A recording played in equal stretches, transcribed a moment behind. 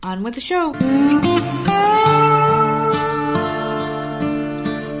On with the show.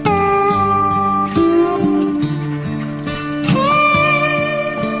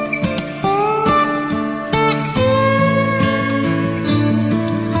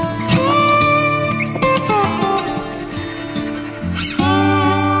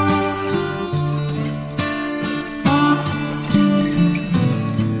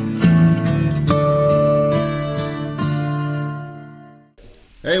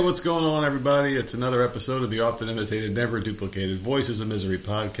 Hey, what's going on, everybody? It's another episode of the often imitated, never duplicated Voices of Misery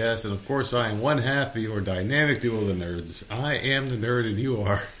podcast, and of course, I am one half of your dynamic duo, the nerds. I am the nerd, and you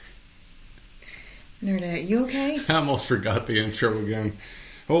are. Nerdette, you okay? I almost forgot the intro again.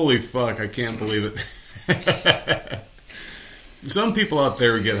 Holy fuck, I can't believe it. Some people out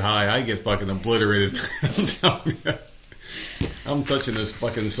there get high. I get fucking obliterated. I'm telling you. I'm touching this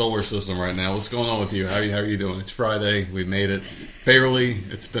fucking solar system right now. What's going on with you? How are you doing? It's Friday. We made it. Barely.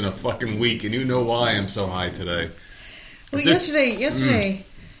 It's been a fucking week, and you know why I'm so high today. Well, yesterday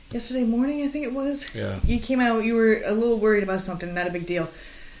morning, I think it was. Yeah. You came out. You were a little worried about something. Not a big deal.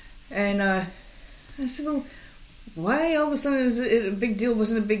 And I said, "Well, why all of a sudden is it a big deal?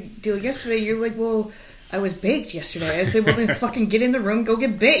 Wasn't a big deal yesterday?" You're like, "Well, I was baked yesterday." I said, "Well, then fucking get in the room, go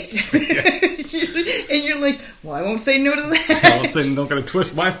get baked." And you're like, "Well, I won't say no to that." I won't say, don't gotta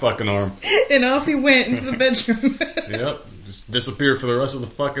twist my fucking arm. And off he went into the bedroom. Yep. Just disappeared for the rest of the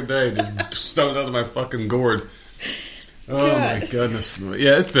fucking day. Just stoned out of my fucking gourd. Oh, God. My goodness.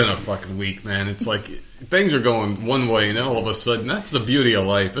 Yeah, it's been a fucking week, man. It's like things are going one way, and then all of a sudden, that's the beauty of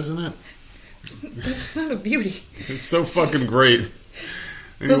life, isn't it? It's not a beauty. It's so fucking great.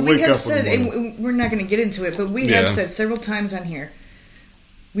 And but we have said, and we're not going to get into it, but we have said several times on here,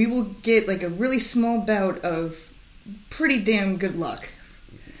 we will get like a really small bout of pretty damn good luck.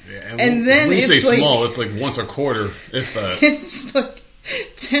 Yeah, and then when you say like, small, it's like once a quarter, if that. It's like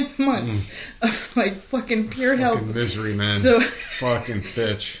 10 months of like fucking pure fucking health. Misery, man. So, fucking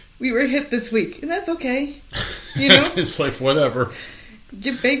bitch. We were hit this week, and that's okay. You know? It's like, whatever.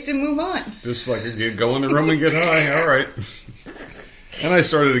 Get baked and move on. Just fucking go in the room and get high. All right. And I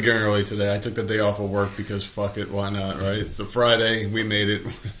started again early today. I took the day off of work because fuck it, why not, right? It's a Friday. We made it.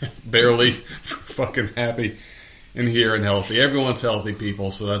 Barely fucking happy and here and healthy. Everyone's healthy,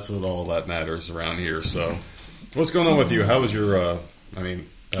 people, so that's all that matters around here. So, what's going on with you? How was your, I'm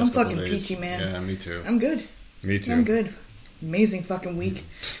fucking peachy, man. Yeah, me too. I'm good. Me too. I'm good. Amazing fucking week.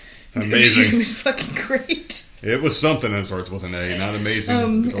 Amazing. It was fucking great. It was something that starts with an A. Not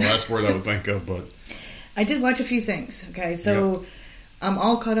amazing. The last word I would think of, but... I did watch a few things, okay? So... Yep. I'm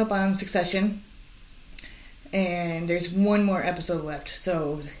all caught up on Succession, and there's one more episode left,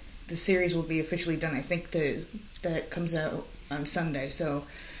 so the series will be officially done. I think that comes out on Sunday. So,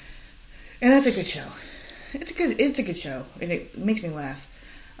 and that's a good show. It's a good show, and it makes me laugh.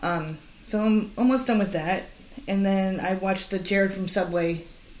 So I'm almost done with that, and then I watched the Jared from Subway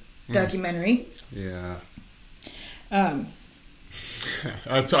documentary. Yeah. I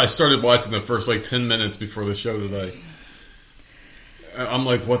started watching the first 10 minutes before the show today. I'm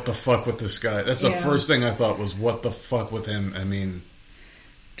like, what the fuck with this guy? That's the first thing I thought was, what the fuck with him? I mean...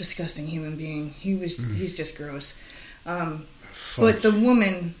 Disgusting human being. He's just gross. But the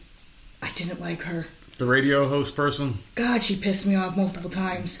woman, I didn't like her. The radio host person? God, she pissed me off multiple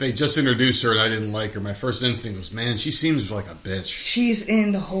times. They just introduced her and I didn't like her. My first instinct was, man, she seems like a bitch. She's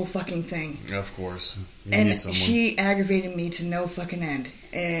in the whole fucking thing. Of course. And she aggravated me to no fucking end.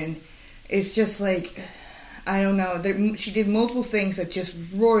 And it's just like... I don't know. She did multiple things that just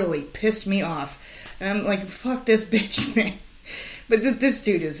royally pissed me off. And I'm like, fuck this bitch, man. But this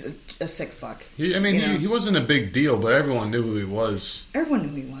dude is a sick fuck. He wasn't a big deal, but everyone knew who he was. Everyone knew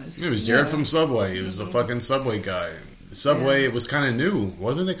who he was. It was Jared from Subway. He was the fucking Subway guy. Subway, it was kind of new.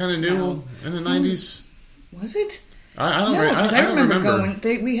 Wasn't it kind of new in the 90s? Was it? I don't remember.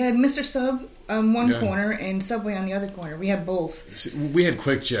 Going. We had Mr. Sub on one corner and Subway on the other corner. We had both. See, we had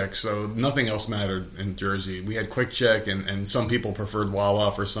Quick Check, so nothing else mattered in Jersey. We had Quick Check, and some people preferred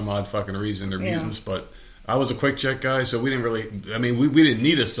Wawa for some odd fucking reason. They're mutants, but I was a Quick Check guy, so we didn't really... I mean, we didn't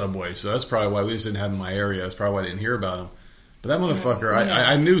need a Subway, so that's probably why we just didn't have him in my area. That's probably why I didn't hear about him. But that motherfucker,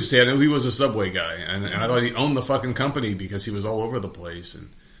 I knew he was a Subway guy, and I thought he owned the fucking company because he was all over the place, and...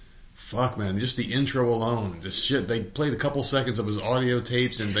 Fuck, man, just the intro alone. This shit, they played a couple seconds of his audio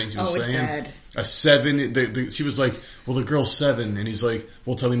tapes and things he was saying. Bad. A 7, she was like, well, the girl's 7, and he's like,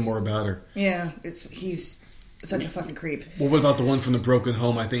 well, tell me more about her. Yeah, he's such a fucking creep. Well, what about the one from the broken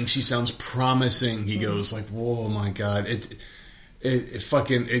home? I think she sounds promising. He goes like, whoa, my God.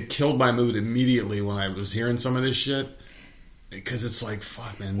 It killed my mood immediately when I was hearing some of this shit. Because it's like,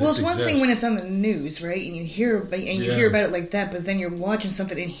 fuck, man, well, this it's one exists. thing when it's on the news, right? And you hear about it like that, but then you're watching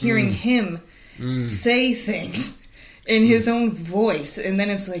something and hearing him say things in his own voice, and then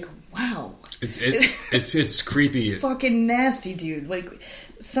it's like, wow. It's creepy. Fucking nasty, dude. Like,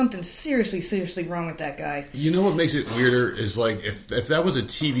 something seriously wrong with that guy. You know what makes it weirder is, like, if that was a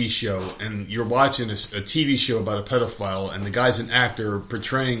TV show and you're watching a TV show about a pedophile and the guy's an actor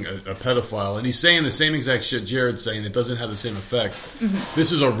portraying a pedophile and he's saying the same exact shit Jared's saying, it doesn't have the same effect. Mm-hmm.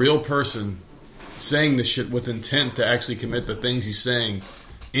 This is a real person saying this shit with intent to actually commit the things he's saying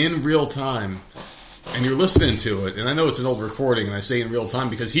in real time. And you're listening to it, and I know it's an old recording, and I say in real time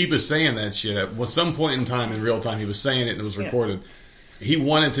because he was saying that shit at some point in time in real time. He was saying it, and it was recorded. He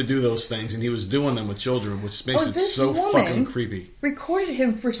wanted to do those things, and he was doing them with children, which makes it so fucking creepy. Recorded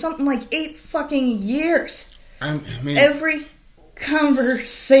him for something like 8 fucking years. I mean, every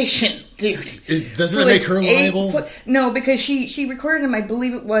conversation, dude. Doesn't it make her liable? No, because she recorded him. I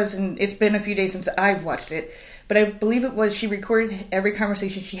believe it was, and it's been a few days since I've watched it. But I believe it was she recorded every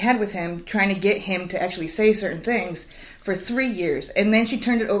conversation she had with him, trying to get him to actually say certain things for 3 years. And then she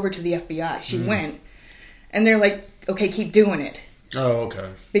turned it over to the FBI. She went. And they're like, okay, keep doing it. Oh, okay.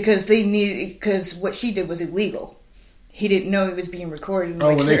 Because what she did was illegal. He didn't know he was being recorded.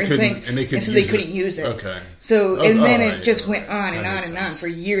 And certain things, and so they couldn't use it. Okay. So, then it just went on and on and on for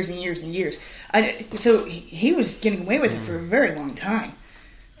years and years and years. So he was getting away with it for a very long time.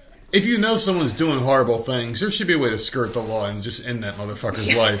 If you know someone's doing horrible things, there should be a way to skirt the law and just end that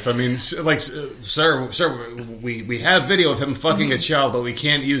motherfucker's life. I mean, like, sir, we have video of him fucking a child, but we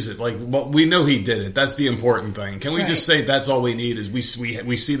can't use it. Like, well, we know he did it. That's the important thing. Can we just say that's all we need is we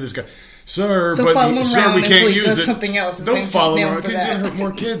see this guy, sir? So but sir, we can't use it. Something else. Don't follow him around because he's gonna hurt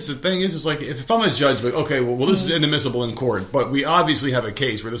more kids. The thing is like if I'm a judge, but okay, well, this is inadmissible in court, but we obviously have a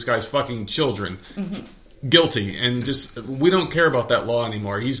case where this guy's fucking children. Mm-hmm. Guilty, and just we don't care about that law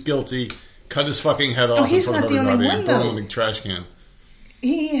anymore. He's guilty. Cut his fucking head off in front of everybody and throw him in the trash can.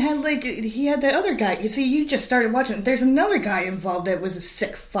 He had that other guy. You see, you just started watching. There's another guy involved that was a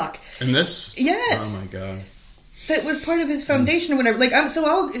sick fuck. In this? Yes. Oh my god. That was part of his foundation or whatever. Like I'm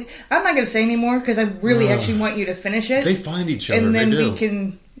not going to say anymore because I really actually want you to finish it. They find each other, and then they do. We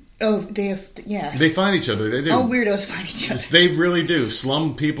can. Oh, they find each other. They do. All weirdos find each other. They really do.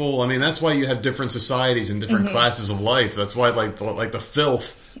 Slum people. I mean, that's why you have different societies and different classes of life. That's why, like the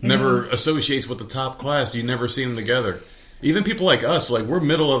filth never associates with the top class. You never see them together. Even people like us, like we're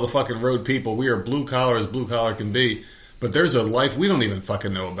middle of the fucking road people. We are blue collar as blue collar can be. But there's a life we don't even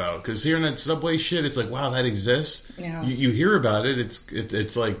fucking know about. Because hearing that subway shit, it's like, wow, that exists. Yeah. You hear about it.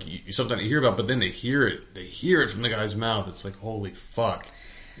 It's like something you hear about, but then they hear it. They hear it from the guy's mouth. It's like, holy fuck.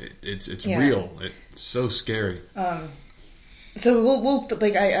 It's real. It's so scary. So we'll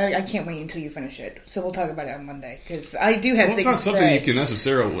like I can't wait until you finish it. So we'll talk about it on Monday because I do have things to say. It's not something you can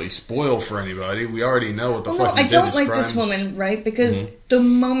necessarily spoil for anybody. We already know what the fuck he did. I don't like this woman, right? Because the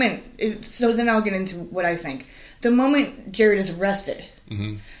moment. So then I'll get into what I think. The moment Jared is arrested,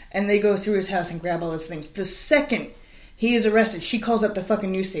 and they go through his house and grab all his things, the second he is arrested, she calls up the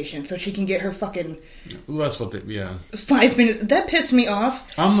fucking news station so she can get her fucking... Well, that's what 5 minutes. That pissed me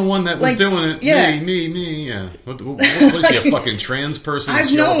off. I'm the one that was doing it. Yeah. Me, yeah. What is he, a fucking trans person?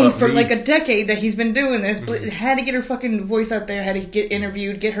 I've known for like a decade that he's been doing this, but had to get her fucking voice out there, had to get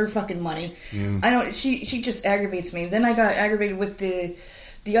interviewed, get her fucking money. Yeah. She just aggravates me. Then I got aggravated with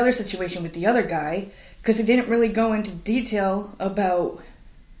the other situation with the other guy, because it didn't really go into detail about...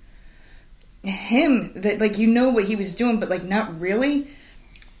 him, that like you know what he was doing, but like not really.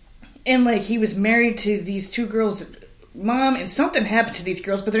 And like he was married to these two girls' mom, and something happened to these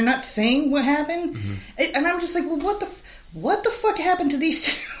girls, but they're not saying what happened. And I'm just like, well, what the fuck happened to these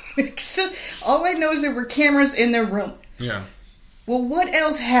two? So, all I know is there were cameras in their room. Yeah. Well, what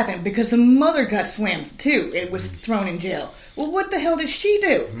else happened? Because the mother got slammed too. It was thrown in jail. Well, what the hell did she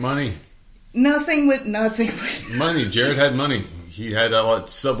do? Money. Nothing with money. Jared had money. He had a lot of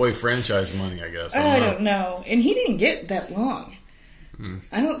Subway franchise money, I guess. I don't know. And he didn't get that long.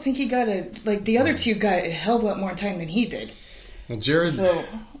 I don't think he got the other two got a hell of a lot more time than he did. Well, Jared... So,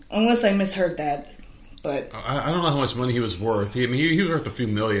 unless I misheard that, but... I don't know how much money he was worth. He was worth a few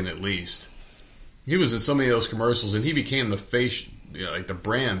million at least. He was in so many of those commercials, and he became the face... like the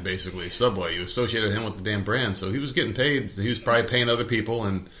brand, basically, Subway. You associated him with the damn brand, so he was getting paid. He was probably paying other people,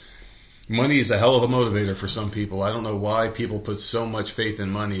 and... money is a hell of a motivator for some people. I don't know why people put so much faith in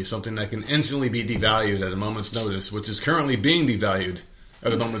money, something that can instantly be devalued at a moment's notice, which is currently being devalued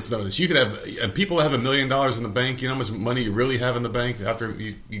at a moment's notice. You could have people that have $1 million in the bank. You know how much money you really have in the bank after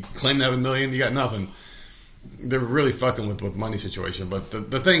you claim to have $1 million? You got nothing. They're really fucking with the money situation. But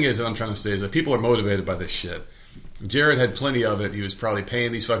the thing is that I'm trying to say is that people are motivated by this shit. Jared had plenty of it. He was probably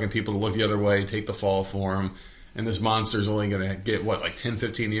paying these fucking people to look the other way, take the fall for him. And this monster's only going to get, what, like 10,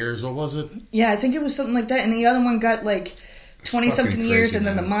 15 years? What was it? Yeah, I think it was something like that. And the other one got like 20-something years, and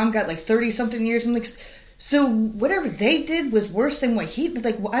then the mom got like 30-something years. And like, so whatever they did was worse than what he did.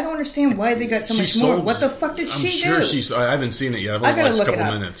 Like, I don't understand why they got so much more. What the fuck did she do? I'm sure I haven't seen it yet. I've only watched a couple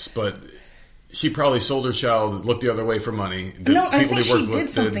minutes. But she probably sold her child, looked the other way for money. No, I think she did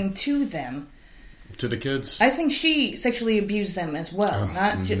something to them. To the kids? I think she sexually abused them as well.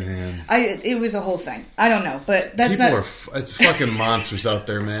 It was a whole thing. I don't know, but that's it's fucking monsters out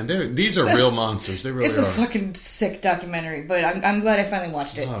there, man. These are real monsters. They really are. It's a fucking sick documentary, but I'm glad I finally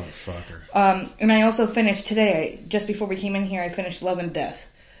watched it. Oh, fucker. And I also finished today, just before we came in here, I finished Love and Death.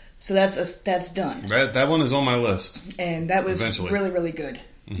 So that's done. That one is on my list. And that was really, really good.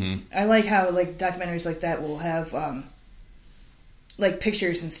 Mm-hmm. I like how like documentaries like that will have like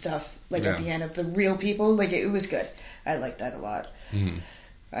pictures and stuff at the end of the real people. Like it was good. I like that a lot. Mm-hmm.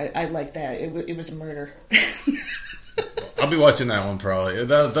 I like that. It was a murder. I'll be watching that one probably.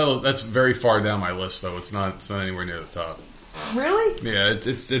 That's very far down my list though. It's not anywhere near the top. Really? Yeah,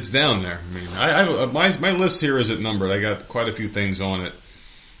 it's down there. I mean, my list here isn't numbered. I got quite a few things on it.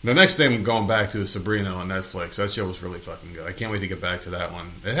 The next thing I'm going back to is Sabrina on Netflix. That show was really fucking good. I can't wait to get back to that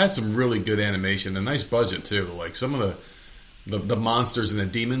one. It had some really good animation, a nice budget too. Like some of the monsters and the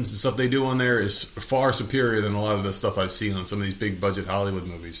demons and stuff they do on there is far superior than a lot of the stuff I've seen on some of these big budget Hollywood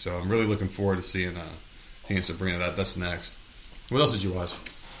movies. So I'm really looking forward to seeing Sabrina. That's next. What else did you watch?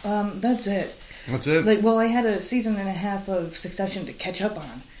 That's it. That's it? I had a season and a half of Succession to catch up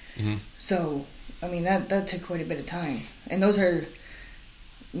on. Mm-hmm. So, I mean, that took quite a bit of time. And those are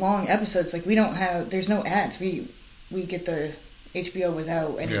long episodes. Like, there's no ads. We get the HBO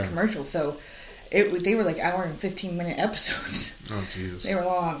without any commercials. So, they were like hour and 15-minute episodes. Oh, Jesus. They were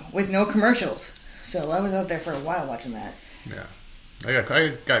long, with no commercials. So, I was out there for a while watching that. Yeah. I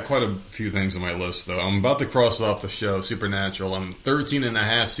got quite a few things on my list, though. I'm about to cross off the show, Supernatural. I'm 13 and a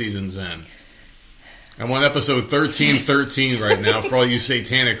half seasons in. I'm on episode 1313 right now. For all you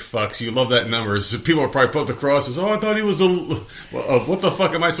satanic fucks, you love that number. So people are probably put the crosses. Oh, I thought he was what the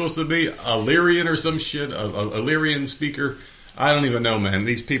fuck am I supposed to be? Illyrian or some shit? Illyrian speaker? I don't even know, man.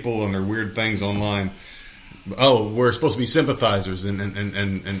 These people and their weird things online. Oh, we're supposed to be sympathizers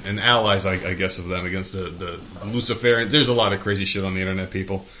and allies, I guess, of them against the Luciferian. There's a lot of crazy shit on the internet,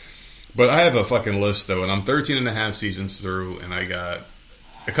 people. But I have a fucking list, though, and I'm 13 and a half seasons through, and I got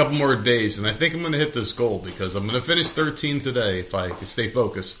a couple more days, and I think I'm going to hit this goal because I'm going to finish 13 today if I can stay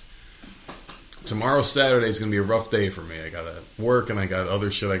focused. Tomorrow, Saturday, is going to be a rough day for me. I got to work, and I got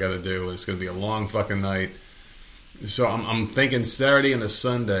other shit I got to do, and it's going to be a long fucking night. So I'm thinking Saturday and a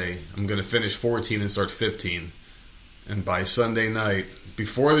Sunday, I'm going to finish 14 and start 15. And by Sunday night,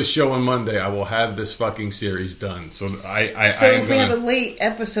 before the show on Monday, I will have this fucking series done. So if we have a late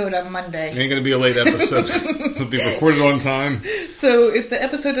episode on Monday. It ain't going to be a late episode. It'll be recorded on time. So if the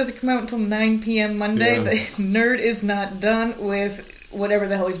episode doesn't come out until 9 p.m. Monday, the nerd is not done with whatever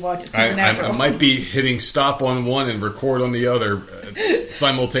the hell he's watching. I might be hitting stop on one and record on the other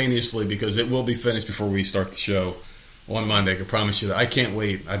simultaneously because it will be finished before we start the show on Monday. I can promise you that. I can't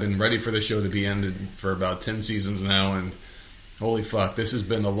wait. I've been ready for the show to be ended for about 10 seasons now, and holy fuck, this has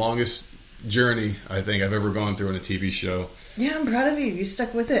been the longest journey I think I've ever gone through in a TV show. Yeah, I'm proud of you. You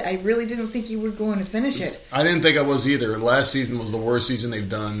stuck with it. I really didn't think you were going to finish it. I didn't think I was either. Last season was the worst season they've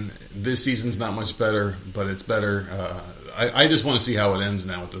done. This season's not much better, but it's better. I just want to see how it ends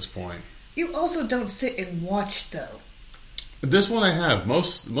now at this point. You also don't sit and watch, though. This one I have.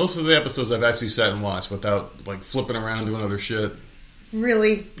 Most of the episodes I've actually sat and watched without like flipping around doing other shit.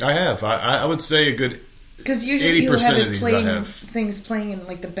 Really? I have. I would say a good 'cause usually 80% you of these playing, I have. things playing in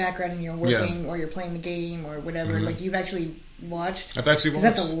like the background and you're working or you're playing the game or whatever. Mm-hmm. Like you've actually watched. I've actually watched.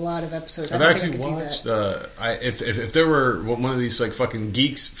 That's a lot of episodes. I've actually watched. If there were one of these like fucking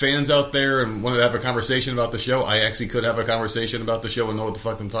geeks fans out there and wanted to have a conversation about the show, I actually could have a conversation about the show and know what the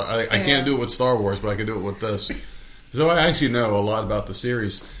fuck I'm talking. I can't do it with Star Wars, but I can do it with this. So I actually know a lot about the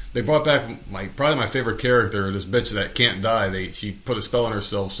series. They brought back probably my favorite character, this bitch that can't die. She put a spell on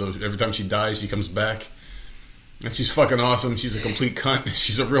herself, so every time she dies, she comes back. And she's fucking awesome. She's a complete cunt.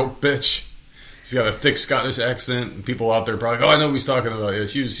 She's a real bitch. She's got a thick Scottish accent. And people out there probably, I know who he's talking about. Yeah,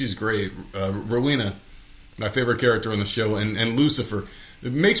 she's great. Rowena, my favorite character on the show, and Lucifer.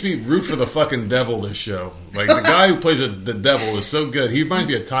 It makes me root for the fucking devil, this show. Like, the guy who plays the devil is so good. He reminds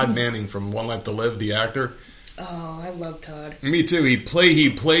me of Todd Manning from One Life to Live, the actor. Oh, I love Todd. Me too. He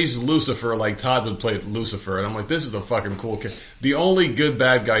plays Lucifer like Todd would play Lucifer, and I'm like, this is a fucking cool kid. The only good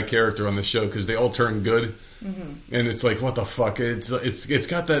bad guy character on the show, because they all turn good. And it's like, what the fuck? It's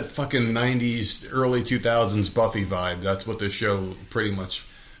got that fucking 90s, early 2000s Buffy vibe. That's what this show pretty much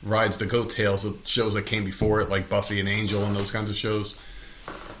rides the coattails of shows that came before it, like Buffy and Angel and those kinds of shows.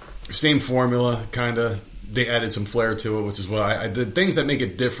 Same formula, kind of. They added some flair to it, which is what I the things that make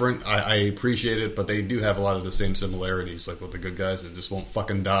it different. I appreciate it, but they do have a lot of the same similarities, like with the good guys that just won't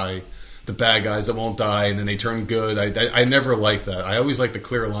fucking die, the bad guys that won't die, and then they turn good. I never like that. I always like the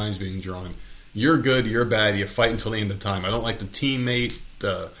clear lines being drawn. You're good, you're bad, you fight until the end of time. I don't like the teammate,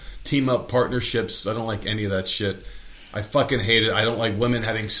 team up partnerships. I don't like any of that shit. I fucking hate it. I don't like women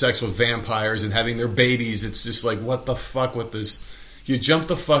having sex with vampires and having their babies. It's just like, what the fuck with this? You jumped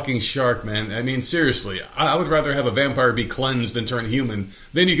the fucking shark, man. I mean, seriously. I would rather have a vampire be cleansed than turn human.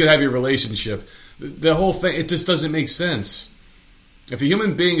 Then you could have your relationship. The whole thing, it just doesn't make sense. If a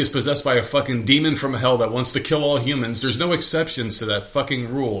human being is possessed by a fucking demon from hell that wants to kill all humans, there's no exceptions to that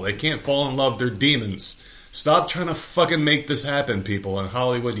fucking rule. They can't fall in love, they're demons. Stop trying to fucking make this happen, people, in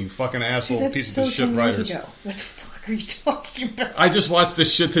Hollywood, you fucking asshole pieces of shit writers. Ago. What the fuck are you talking about? I just watched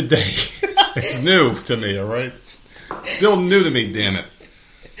this shit today. It's new to me, alright? It's still new to me, damn it.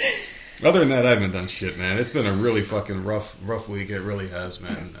 Other than that, I haven't done shit, man. It's been a really fucking rough week. It really has,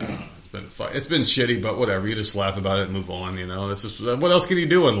 man. It's been shitty, but whatever. You just laugh about it and move on, you know. This is what else can you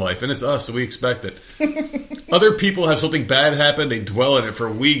do in life? And it's us, so we expect it. Other people have something bad happen, they dwell in it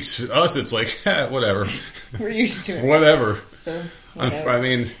for weeks. Us, it's like, whatever. We're used to it. Whatever. So, whatever. I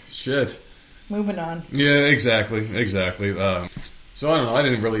mean, shit. Moving on. Yeah, exactly. So I don't know. I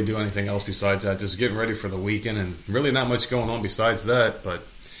didn't really do anything else besides that. Just getting ready for the weekend, and really not much going on besides that. But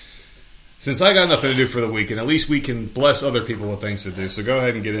since I got nothing to do for the weekend, at least we can bless other people with things to do. So go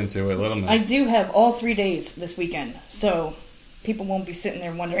ahead and get into it. Let them know. I do have all 3 days this weekend, so people won't be sitting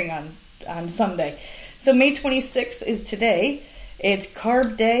there wondering on Sunday. So May 26th is today. It's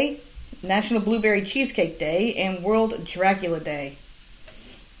Carb Day, National Blueberry Cheesecake Day, and World Dracula Day.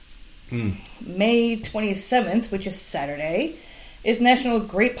 May 27th, which is Saturday, is National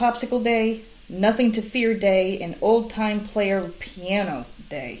Great Popsicle Day, Nothing to Fear Day, and Old Time Player Piano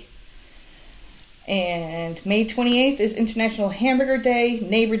Day. And May 28th is International Hamburger Day,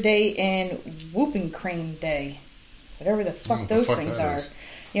 Neighbor Day, and Whooping Crane Day. Whatever the fuck those things are.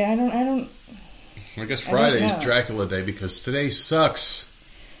 Yeah, I don't... I guess Friday is Dracula Day because today sucks.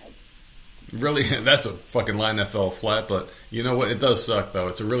 Really, that's a fucking line that fell flat, but you know what? It does suck, though.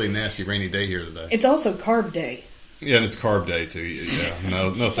 It's a really nasty rainy day here today. It's also Carb Day. Yeah, and it's Carb Day, too. Yeah,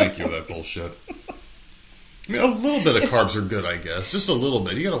 no thank you for that bullshit. I mean, a little bit of carbs are good, I guess. Just a little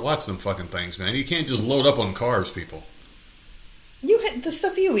bit. You gotta watch them fucking things, man. You can't just load up on carbs, people. The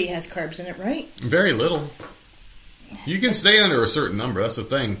stuff you eat has carbs in it, right? Very little. You can stay under a certain number. That's the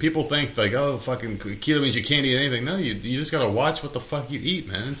thing. People think, like, oh, fucking keto means you can't eat anything. No, you just gotta watch what the fuck you eat,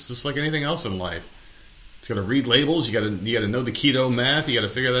 man. It's just like anything else in life. You gotta read labels. You gotta know the keto math. You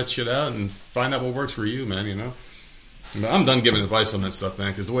gotta figure that shit out and find out what works for you, man, you know? I'm done giving advice on that stuff,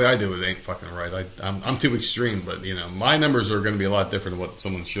 man, because the way I do it ain't fucking right. I'm too extreme, but, you know, my numbers are going to be a lot different than what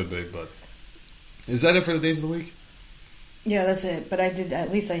someone should be, but... Is that it for the days of the week? Yeah, that's it, but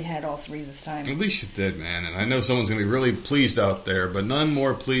at least I had all 3 this time. At least you did, man, and I know someone's going to be really pleased out there, but none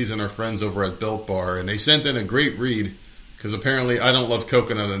more pleased than our friends over at Built Bar, and they sent in a great read, because apparently I don't love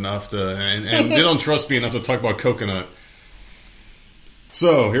coconut enough to... And they don't trust me enough to talk about coconut.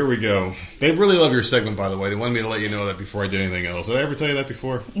 So, here we go. They really love your segment, by the way. They wanted me to let you know that before I did anything else. Did I ever tell you that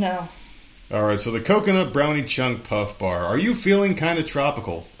before? No. Alright, so the Coconut Brownie Chunk Puff Bar. Are you feeling kind of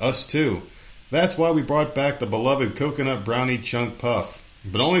tropical? Us too. That's why we brought back the beloved Coconut Brownie Chunk Puff.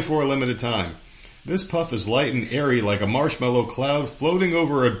 But only for a limited time. This puff is light and airy like a marshmallow cloud floating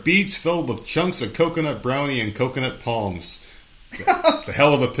over a beach filled with chunks of coconut brownie and coconut palms. The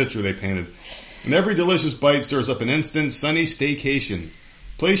hell of a picture they painted. And every delicious bite serves up an instant sunny staycation.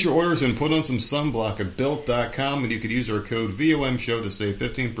 Place your orders and put on some sunblock at Built.com, and you could use our code VOMSHOW to save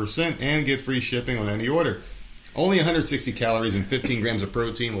 15% and get free shipping on any order. Only 160 calories and 15 grams of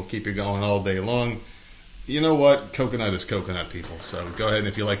protein will keep you going all day long. You know what? Coconut is coconut, people. So go ahead, and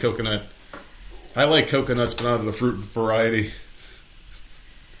if you like coconut... I like coconuts, but not of the fruit variety.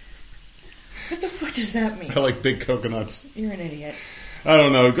 What the fuck does that mean? I like big coconuts. You're an idiot. I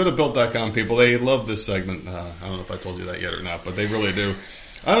don't know. Go to Built.com, people. They love this segment. I don't know if I told you that yet or not, but they really do.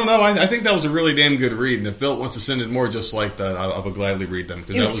 I don't know. I think that was a really damn good read, and if Built wants to send in more just like that, I will gladly read them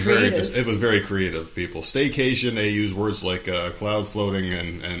because it was very creative. People, staycation. They use words like cloud floating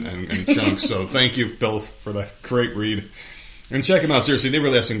and chunks. So thank you, Built, for that great read. And check them out. Seriously, they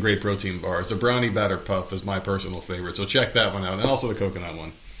really have some great protein bars. The brownie batter puff is my personal favorite, so check that one out, and also the coconut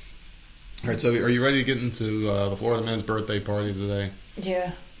one. All right, so are you ready to get into the Florida man's birthday party today?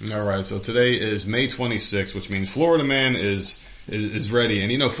 Yeah. All right, so today is May 26th, which means Florida Man is ready.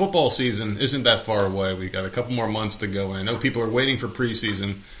 And, you know, football season isn't that far away. We got a couple more months to go. And I know people are waiting for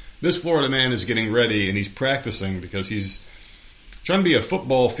preseason. This Florida man is getting ready, and he's practicing because he's trying to be a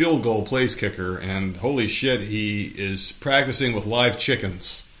football field goal place kicker. And holy shit, he is practicing with live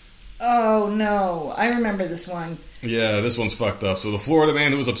chickens. Oh, no. I remember this one. Yeah, this one's fucked up. So the Florida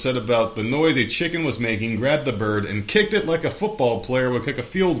man who was upset about the noise a chicken was making grabbed the bird and kicked it like a football player would kick a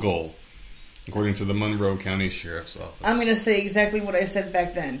field goal, according to the Monroe County Sheriff's Office. I'm going to say exactly what I said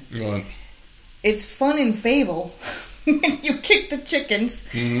back then. Go on. It's fun in fable when you kick the chickens.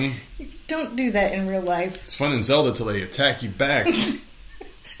 Mm-hmm. You don't do that in real life. It's fun in Zelda till they attack you back.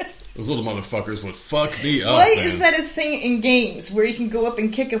 Those little motherfuckers would fuck me up. Why man. is that a thing in games where you can go up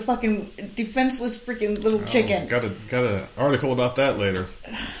and kick a fucking defenseless freaking little chicken? Got an article about that later.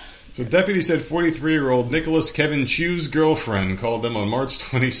 So deputy said 43-year-old Nicholas Kevin Chu's girlfriend called them on March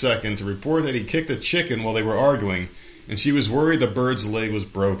 22nd to report that he kicked a chicken while they were arguing, and she was worried the bird's leg was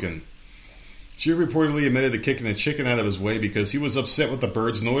broken. Chu reportedly admitted to kicking the chicken out of his way because he was upset with the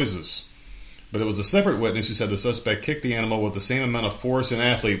bird's noises. But it was a separate witness who said the suspect kicked the animal with the same amount of force an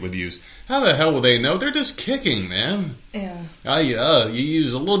athlete would use. How the hell would they know? They're just kicking, man. Yeah. You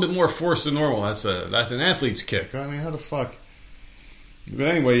use a little bit more force than normal. That's an athlete's kick. I mean, how the fuck? But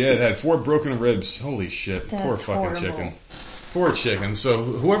anyway, yeah, it had 4 broken ribs. Holy shit. That's Poor fucking horrible. chicken. Poor chicken. So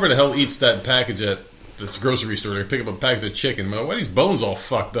whoever the hell eats that package at this grocery store, they pick up a package of chicken. But why are these bones all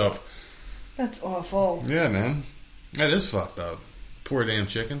fucked up? That's awful. Yeah, man. That is fucked up. Poor damn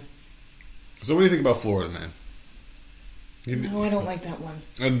chicken. So what do you think about Florida, man? No, I don't like that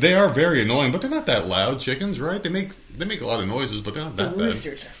one. They are very annoying, but they're not that loud, chickens, right? They make a lot of noises, but they're not that The bad.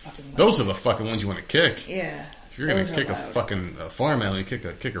 roosters are fucking loud. Those are the fucking ones you want to kick. Yeah. If you're going to kick a fucking farm animal, you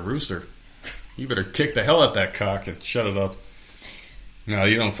kick a rooster. You better kick the hell out that cock and shut it up. No,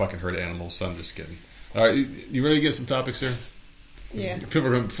 you don't fucking hurt animals, so I'm just kidding. All right, you ready to get some topics here? Yeah. People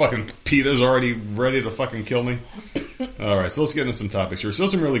are going to fucking... PETA's already ready to fucking kill me. All right, so let's get into some topics here. So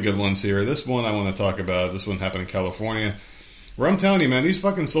some really good ones here. This one I want to talk about. This one happened in California. Where I'm telling you, man, these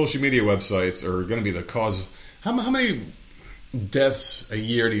fucking social media websites are going to be the cause... How many deaths a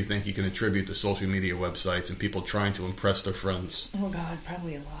year do you think you can attribute to social media websites and people trying to impress their friends? Oh, God,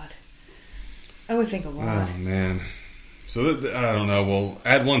 probably a lot. I would think a lot. Oh, man. So, I don't know. We'll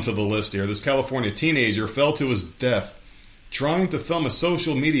add one to the list here. This California teenager fell to his death trying to film a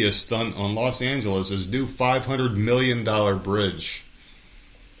social media stunt on Los Angeles' new $500 million bridge.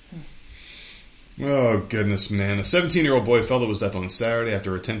 Oh, goodness, man. A 17-year-old boy fell to his death on Saturday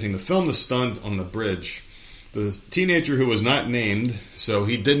after attempting to film the stunt on the bridge. The teenager, who was not named, so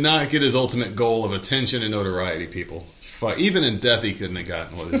he did not get his ultimate goal of attention and notoriety, people. Even in death, he couldn't have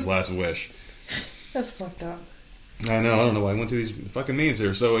gotten his last wish. That's fucked up. I know. I don't know why I went through these fucking means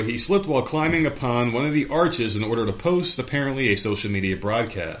here. So he slipped while climbing upon one of the arches in order to post, apparently, a social media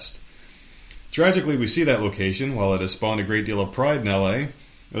broadcast. Tragically, we see that location, while it has spawned a great deal of pride in L.A.,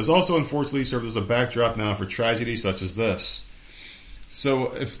 it has also unfortunately served as a backdrop now for tragedies such as this.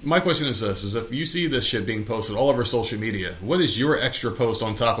 So my question is this, is if you see this shit being posted all over social media, what is your extra post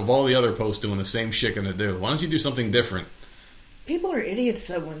on top of all the other posts doing the same shit gonna do? Why don't you do something different? People are idiots,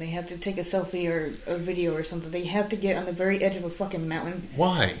 though, when they have to take a selfie or a video or something. They have to get on the very edge of a fucking mountain.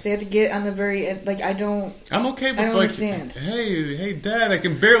 Why? They have to get on the very edge. Like, I'm okay with, I don't understand. Hey, Dad, I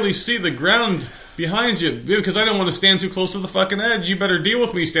can barely see the ground behind you because I don't want to stand too close to the fucking edge. You better deal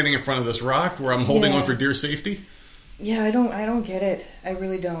with me standing in front of this rock where I'm holding on for dear safety. Yeah, I don't get it. I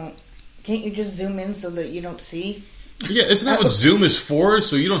really don't. Can't you just zoom in so that you don't see? Yeah, isn't that what Zoom is for?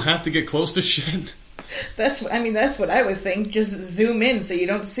 So you don't have to get close to shit? That's what I would think. Just zoom in so you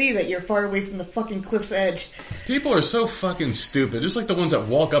don't see that you're far away from the fucking cliff's edge. People are so fucking stupid. Just like the ones that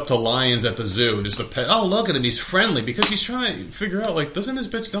walk up to lions at the zoo. Just to pet. Oh, look at him. He's friendly. Because he's trying to figure out, like, doesn't this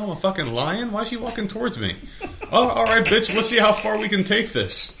bitch know I'm a fucking lion? Why is she walking towards me? Oh, all right, bitch. Let's see how far we can take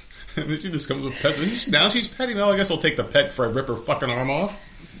this. And then she just comes with pets. Now she's petting me. Oh, I guess I'll take the pet before I rip her fucking arm off.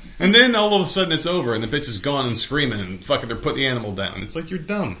 And then all of a sudden it's over and the bitch is gone and screaming and fucking they're putting the animal down. It's like, you're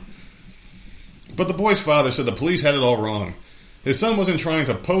dumb. But the boy's father said the police had it all wrong. His son wasn't trying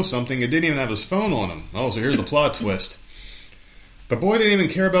to post something and didn't even have his phone on him. Oh, so here's the plot twist. The boy didn't even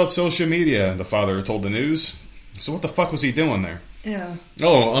care about social media, the father told the news. So what the fuck was he doing there? Yeah.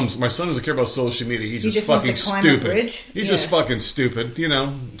 Oh, my son doesn't care about social media. He's just fucking stupid. He's just fucking stupid, you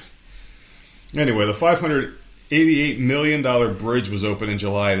know. Anyway, the $588 million bridge was open in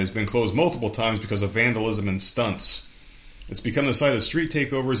July and has been closed multiple times because of vandalism and stunts. It's become the site of street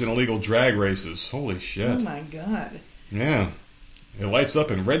takeovers and illegal drag races. Holy shit. Oh my god. Yeah. It lights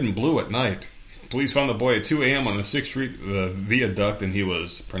up in red and blue at night. Police found the boy at 2 a.m. on the 6th Street viaduct, and he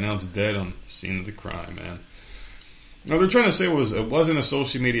was pronounced dead on the scene of the crime, man. No, they're trying to say it wasn't a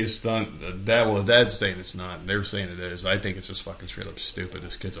social media stunt. Dad's saying it's not. They're saying it is. I think it's just fucking straight up stupid.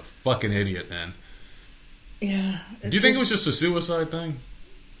 This kid's a fucking idiot, man. Yeah. Do you think it was just a suicide thing?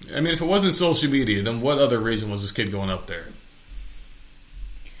 I mean, if it wasn't social media, then what other reason was this kid going up there?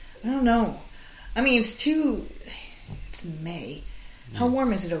 I don't know. I mean, it's May. How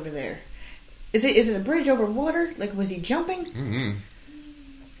warm is it over there? Is it a bridge over water? Like, was he jumping? Mm-hmm.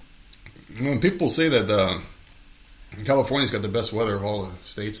 When people say that California's got the best weather of all the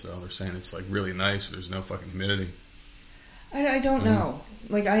states, though, they're saying it's like really nice. There's no fucking humidity. I don't know.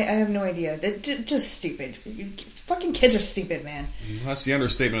 Like, I have no idea. They're just stupid. Fucking kids are stupid, man. That's the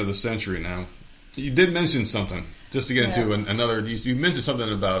understatement of the century now. You did mention something, just to get into another... You mentioned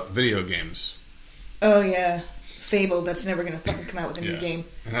something about video games. Oh, yeah. Fable, that's never going to fucking come out with a new game.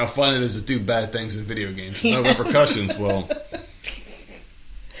 And how fun it is to do bad things in video games. No repercussions. Well,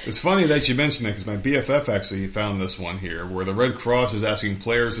 it's funny that you mentioned that, because my BFF actually found this one here, where the Red Cross is asking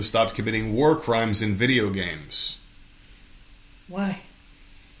players to stop committing war crimes in video games. Why?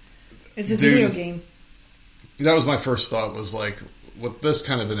 It's a video game. That was my first thought, was like, with this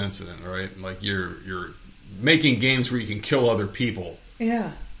kind of an incident, right? Like, you're making games where you can kill other people.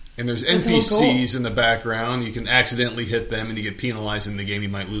 Yeah. And there's NPCs in the background. You can accidentally hit them and you get penalized in the game. You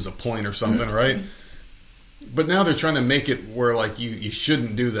might lose a point or something, right? But now they're trying to make it where, like, you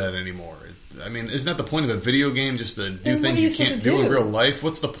shouldn't do that anymore. I mean, isn't that the point of a video game, just to do things you can't do in real life?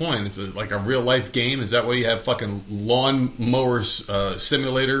 What's the point? Is it like a real life game? Is that why you have fucking lawn mowers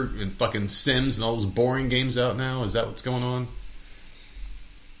simulator and fucking Sims and all those boring games out now? Is that what's going on?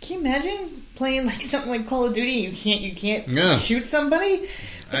 Can you imagine playing like something like Call of Duty? You can't shoot somebody.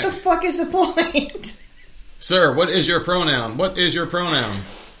 What the fuck is the point? Sir, what is your pronoun? What is your pronoun?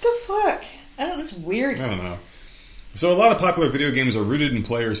 What the fuck? I don't know. It's weird. I don't know. So a lot of popular video games are rooted in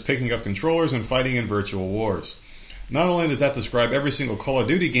players picking up controllers and fighting in virtual wars. Not only does that describe every single Call of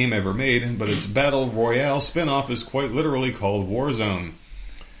Duty game ever made, but its Battle Royale spin-off is quite literally called Warzone.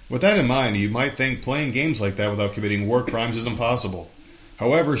 With that in mind, you might think playing games like that without committing war crimes is impossible.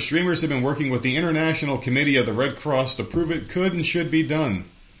 However, streamers have been working with the International Committee of the Red Cross to prove it could and should be done.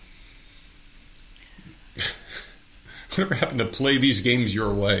 Whatever happened to play these games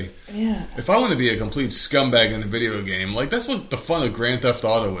your way? Yeah. If I want to be a complete scumbag in a video game, like, that's what the fun of Grand Theft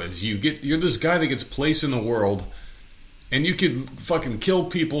Auto is. You're this guy that gets placed in the world, and you could fucking kill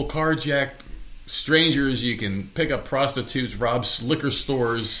people, carjack strangers, you can pick up prostitutes, rob liquor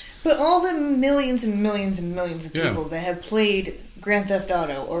stores. But all the millions and millions and millions of people that have played Grand Theft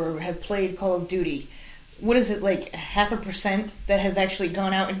Auto or have played Call of Duty, what is it, like 0.5% that have actually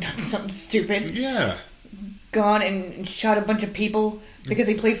gone out and done something stupid? Yeah. Gone and shot a bunch of people because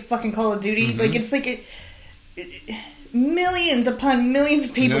they played fucking Call of Duty. Mm-hmm. Like, it's like millions upon millions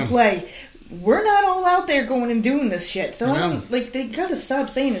of people play. We're not all out there going and doing this shit. So, they gotta stop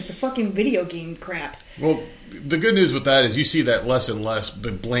saying it's a fucking video game crap. Well, the good news with that is you see that less and less,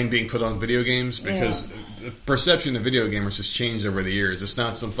 the blame being put on video games, because the perception of video gamers has changed over the years. It's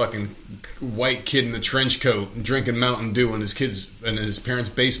not some fucking white kid in a trench coat drinking Mountain Dew in his parents'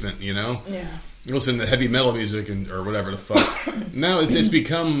 basement, you know? Yeah. Listen to heavy metal music or whatever the fuck. Now it's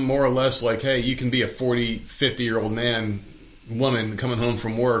become more or less like, hey, you can be a 40, 50-year-old woman coming home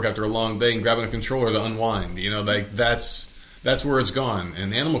from work after a long day and grabbing a controller to unwind. You know, like that's where it's gone.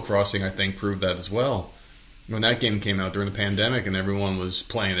 And Animal Crossing, I think, proved that as well. When that game came out during the pandemic and everyone was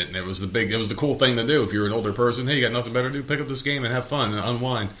playing it, and it was the cool thing to do. If you're an older person, hey, you got nothing better to do, pick up this game and have fun and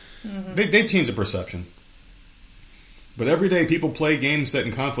unwind. Mm-hmm. They've changed the perception. But every day people play games set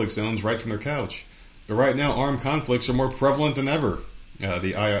in conflict zones right from their couch. But right now, armed conflicts are more prevalent than ever.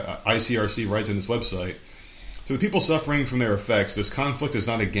 The ICRC writes on its website. To the people suffering from their effects, this conflict is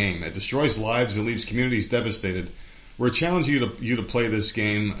not a game. It destroys lives and leaves communities devastated. We're challenging you to play this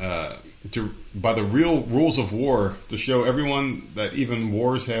game by the real rules of war, to show everyone that even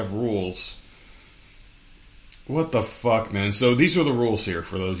wars have rules. What the fuck, man? So these are the rules here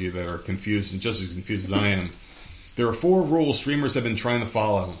for those of you that are confused and just as confused as I am. There are 4 rules streamers have been trying to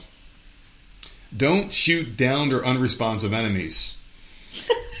follow. Don't shoot downed or unresponsive enemies.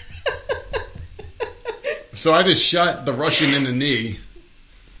 So I just shot the Russian in the knee.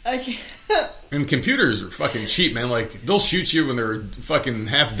 Okay. And computers are fucking cheap, man. Like, they'll shoot you when they're fucking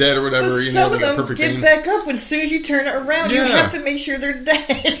half dead or whatever. But you some know, of they got them perfect get aim. back up as soon as you turn it around. Yeah. You have to make sure they're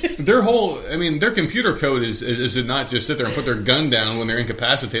dead. Their computer code is to not just sit there and put their gun down when they're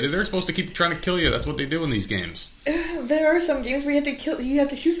incapacitated. They're supposed to keep trying to kill you. That's what they do in these games. there are some games where you have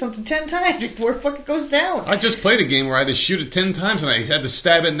to shoot something 10 times before it fucking goes down. I just played a game where I had to shoot it 10 times and I had to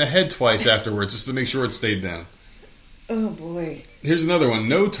stab it in the head twice afterwards just to make sure it stayed down. Oh boy. Here's another one.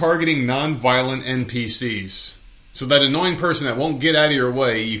 No targeting non-violent NPCs. So that annoying person that won't get out of your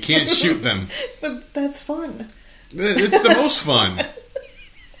way, you can't shoot them. But that's fun. It's the most fun.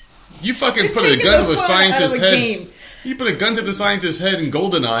 You fucking put a gun to a scientist's head. Game. You put a gun to the scientist's head in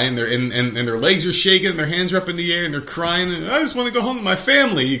GoldenEye, and their legs are shaking, and their hands are up in the air, and they're crying. And I just want to go home to my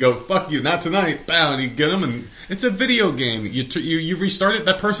family. You go, fuck you, not tonight. Bow, and you get them, and it's a video game. You restart it,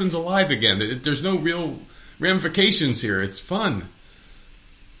 that person's alive again. There's no real ramifications here. It's fun.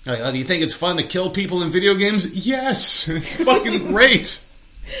 Do you think it's fun to kill people in video games? Yes, it's fucking great.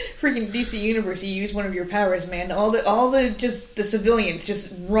 Freaking DC Universe, you use one of your powers, man. All the civilians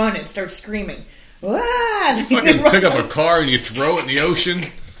just run and start screaming. Ah! You fucking pick up a car and you throw it in the ocean.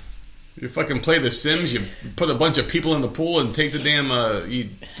 You fucking play The Sims. You put a bunch of people in the pool and take the damn. You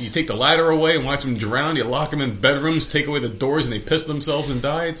take the ladder away and watch them drown. You lock them in bedrooms, take away the doors, and they piss themselves and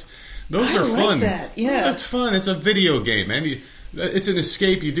die. Those are fun. That. Yeah, that's fun. It's a video game, man. It's an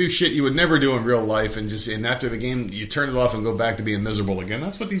escape. You do shit you would never do in real life, and after the game, you turn it off and go back to being miserable again.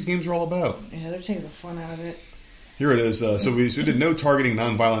 That's what these games are all about. Yeah, they're taking the fun out of it. Here it is. So we did no targeting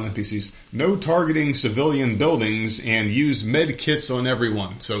non-violent NPCs, no targeting civilian buildings, and use med kits on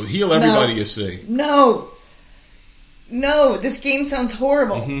everyone. So heal everybody you see. No, this game sounds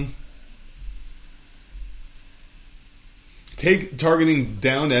horrible. Mm-hmm. Take targeting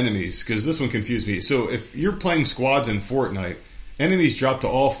downed enemies, because this one confused me. So if you're playing squads in Fortnite, enemies drop to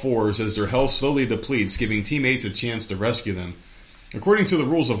all fours as their health slowly depletes, giving teammates a chance to rescue them. According to the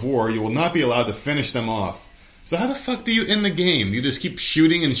rules of war, you will not be allowed to finish them off. So how the fuck do you end the game? You just keep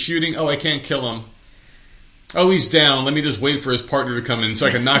shooting and shooting. Oh, I can't kill him. Oh, he's down. Let me just wait for his partner to come in so I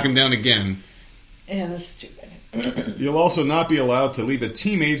can knock him down again. Yeah, that's stupid. You'll also not be allowed to leave a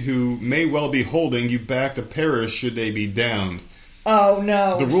teammate who may well be holding you back to perish should they be downed. Oh,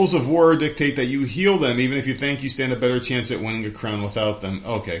 no. The rules of war dictate that you heal them even if you think you stand a better chance at winning a crown without them.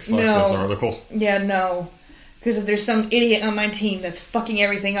 Okay, fuck this article. Yeah, no. Because if there's some idiot on my team that's fucking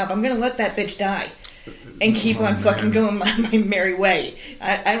everything up, I'm going to let that bitch die. And keep on fucking going my merry way.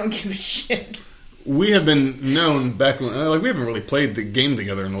 I don't give a shit. We have been known back when... we haven't really played the game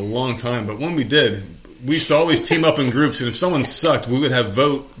together in a long time, but when we did, we used to always team up in groups, and if someone sucked, we would have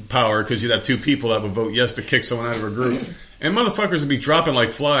vote power, because you'd have two people that would vote yes to kick someone out of a group. And motherfuckers would be dropping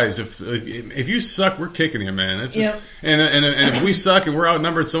like flies. If you suck, we're kicking you, man. It's just, and if we suck and we're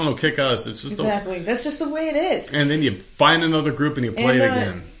outnumbered, someone will kick us. It's just exactly. That's just the way it is. And then you find another group and you play it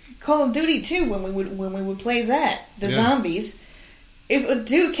again. Call of Duty too. When we would play that, zombies. If a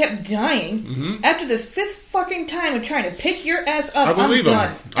dude kept dying after the fifth fucking time of trying to pick your ass up, I believe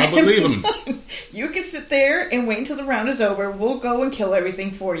him. I believe him. You can sit there and wait until the round is over. We'll go and kill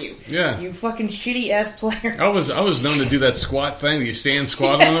everything for you. Yeah, you fucking shitty ass player. I was known to do that squat thing. You stand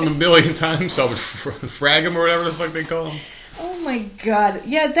squat on them a million times, so I would frag them or whatever the fuck they call them. Oh my god.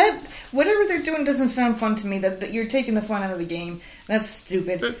 Yeah, that whatever they're doing doesn't sound fun to me. That you're taking the fun out of the game. That's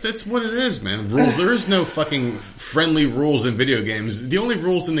stupid. That's what it is, man. Rules. There is no fucking friendly rules in video games. The only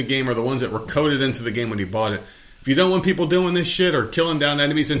rules in the game are the ones that were coded into the game when you bought it. If you don't want people doing this shit or killing down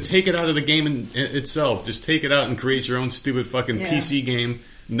enemies, then take it out of the game itself. Just take it out and create your own stupid fucking PC game.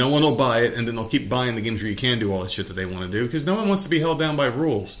 No one will buy it, and then they'll keep buying the games where you can do all the shit that they want to do, because no one wants to be held down by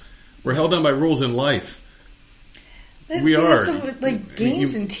rules. We're held down by rules in life. We are. Like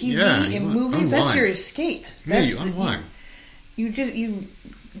games and TV and movies, that's your escape. You unwind. You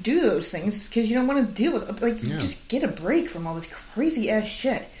do those things because you don't want to deal with it. You just get a break from all this crazy ass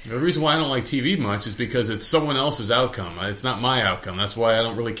shit. The reason why I don't like TV much is because it's someone else's outcome. It's not my outcome. That's why I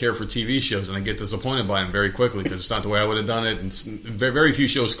don't really care for TV shows, and I get disappointed by them very quickly because it's not the way I would have done it. And very few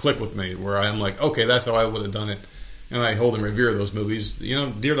shows click with me where I'm like, okay, that's how I would have done it, and I hold and revere those movies,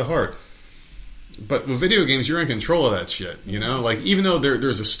 dear to heart. But with video games, you're in control of that shit, Like, even though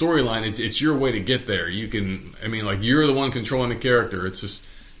there's a storyline, it's your way to get there. You're the one controlling the character. It's just,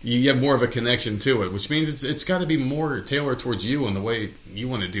 you have more of a connection to it, which means it's got to be more tailored towards you and the way you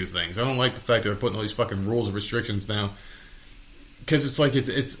want to do things. I don't like the fact that they're putting all these fucking rules and restrictions down. Because it's like,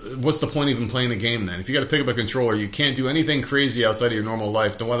 it's what's the point of even playing the game then? If you got to pick up a controller, you can't do anything crazy outside of your normal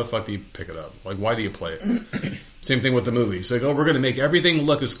life, then why the fuck do you pick it up? Like, why do you play it? Same thing with the movies. Like, we're going to make everything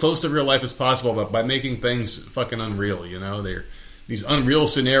look as close to real life as possible, but by making things fucking unreal, They're these unreal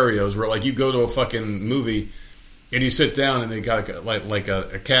scenarios where, like, you go to a fucking movie and you sit down and they got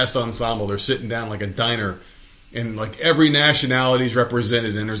a cast ensemble. They're sitting down like a diner, and like every nationality is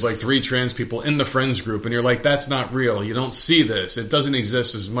represented, and there's like 3 trans people in the friends group, and you're like, that's not real. You don't see this. It doesn't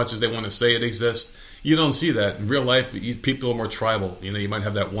exist as much as they want to say it exists. You don't see that in real life. People are more tribal. You might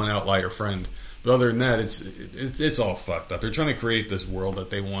have that one outlier friend, but other than that, it's all fucked up. They're trying to create this world that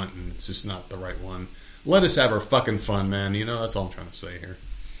they want, and it's just not the right one. Let us have our fucking fun, man. That's all I'm trying to say here.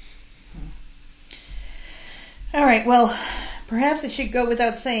 All right, well, perhaps it should go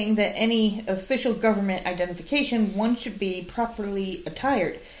without saying that any official government identification, one should be properly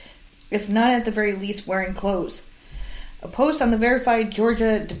attired, if not at the very least wearing clothes. A post on the verified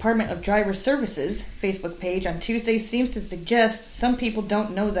Georgia Department of Driver Services Facebook page on Tuesday seems to suggest some people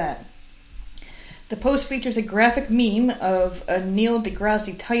don't know that. The post features a graphic meme of a Neil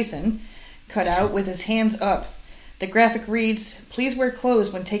deGrasse Tyson cut out with his hands up. The graphic reads, "Please wear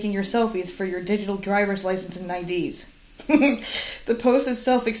clothes when taking your selfies for your digital driver's license and IDs." The post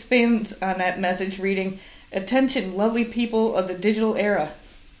itself expands on that message, reading, "Attention, lovely people of the digital era.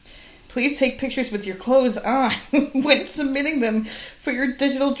 Please take pictures with your clothes on when submitting them for your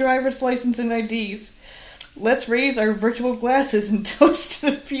digital driver's license and IDs. Let's raise our virtual glasses and toast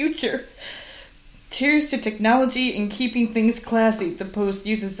to the future. Cheers to technology and keeping things classy." The post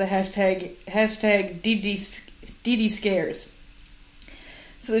uses the hashtag DDScares.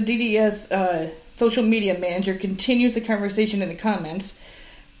 So the DDS social media manager continues the conversation in the comments.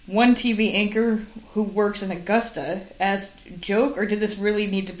 One TV anchor who works in Augusta asked, "Joke, or did this really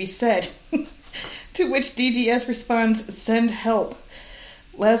need to be said?" To which DDS responds, "Send help."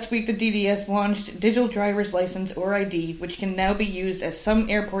 Last week, the DDS launched Digital Driver's License, or ID, which can now be used at some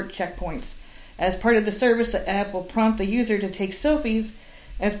airport checkpoints. As part of the service, the app will prompt the user to take selfies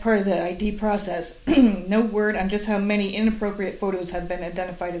as part of the ID process. No word on just how many inappropriate photos have been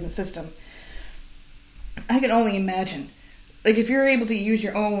identified in the system. I can only imagine. Like, if you're able to use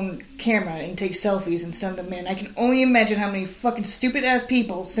your own camera and take selfies and send them in, I can only imagine how many fucking stupid-ass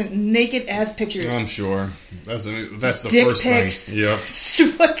people sent naked-ass pictures. I'm sure. That's the Dick first pics. thing. Yep.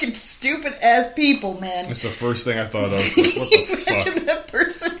 Fucking stupid-ass people, man. That's the first thing I thought of. Like, what the Imagine fuck? that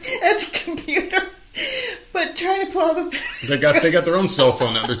person at the computer, but trying to pull all the... They got their own cell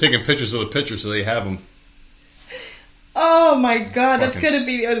phone now. They're taking pictures of the pictures, so they have them. Oh my god, that's Fucking gonna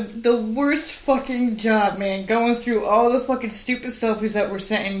be the worst fucking job, man. Going through all the fucking stupid selfies that were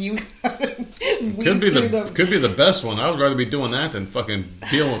sent and you Could be the best one. I would rather be doing that than fucking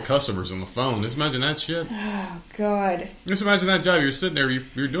dealing with customers on the phone. Just imagine that shit. Oh god. Just imagine that job. You're sitting there,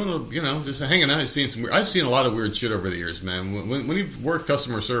 you're doing just hanging out. I've seen a lot of weird shit over the years, man. When you've worked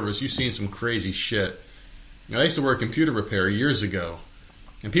customer service, you've seen some crazy shit. I used to work computer repair years ago.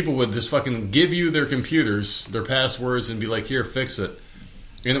 And people would just fucking give you their computers, their passwords, and be like, "Here, fix it."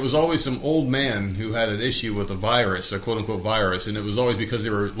 And it was always some old man who had an issue with a virus, a quote-unquote virus, and it was always because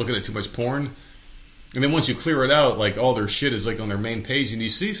they were looking at too much porn. And then once you clear it out, like, all their shit is, like, on their main page, and you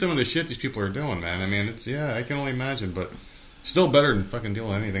see some of the shit these people are doing, man. I mean, I can only imagine, but still better than fucking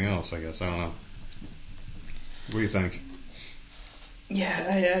dealing with anything else, I guess. I don't know. What do you think?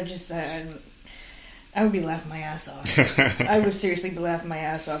 Yeah, I would be laughing my ass off. I would seriously be laughing my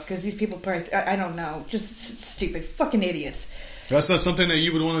ass off because these people probably, I don't know, just stupid fucking idiots. That's not something that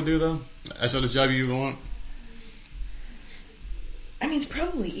you would want to do, though? That's not a job you would want? I mean, it's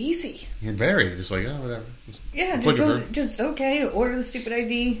probably easy. You're very, just like, whatever. Just okay, order the stupid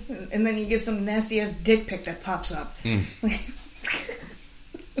ID, and then you get some nasty-ass dick pic that pops up.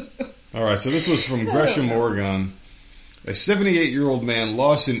 All right, so this was from Gresham, Oregon. A 78-year-old man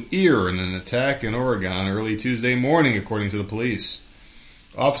lost an ear in an attack in Oregon early Tuesday morning, according to the police.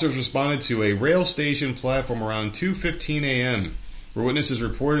 Officers responded to a rail station platform around 2:15 a.m., where witnesses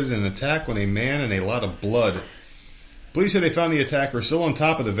reported an attack on a man and a lot of blood. Police said they found the attacker still on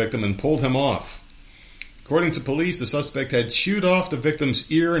top of the victim and pulled him off. According to police, the suspect had chewed off the victim's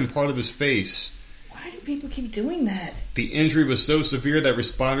ear and part of his face. Why do people keep doing that? The injury was so severe that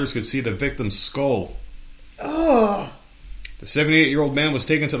responders could see the victim's skull. Oh. The 78-year-old man was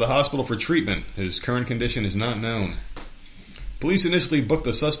taken to the hospital for treatment. His current condition is not known. Police initially booked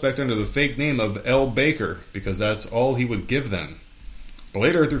the suspect under the fake name of L. Baker because that's all he would give them. But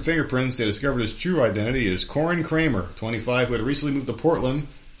later, through fingerprints, they discovered his true identity as Corin Kramer, 25, who had recently moved to Portland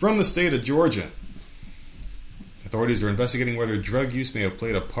from the state of Georgia. Authorities are investigating whether drug use may have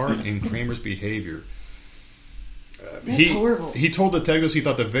played a part in Kramer's behavior. That's horrible. He told detectives he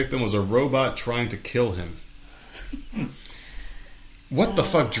thought the victim was a robot trying to kill him. What the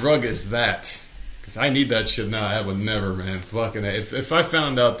fuck drug is that? Because I need that shit now. I would never, man. Fucking if I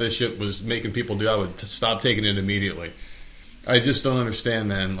found out this shit was making people do, I would stop taking it immediately. I just don't understand,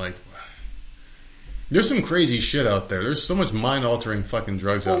 man. Like, there's some crazy shit out there. There's so much mind-altering fucking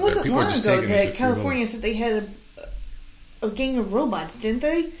drugs out there. People are just taking it. California said they had a gang of robots, didn't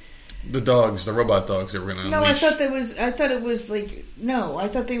they? The dogs, the robot dogs that were going to No, unleash. I thought it was like, no, I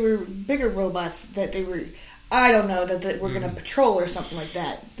thought they were bigger robots that they were, I don't know, that were going to patrol or something like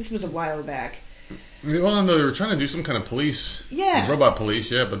that. This was a while back. Well, no, they were trying to do some kind of police. Yeah. Robot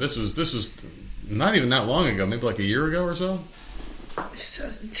police, yeah, but this was not even that long ago, maybe like a year ago or so.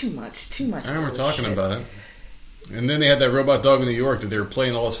 Too much. I remember talking about it. And then they had that robot dog in New York that they were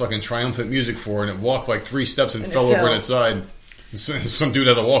playing all this fucking triumphant music for, and it walked like 3 steps and fell over on its side. Some dude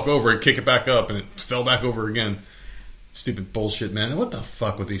had to walk over and kick it back up, and it fell back over again. Stupid bullshit, man. What the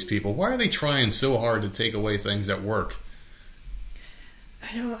fuck with these people? Why are they trying so hard to take away things that work?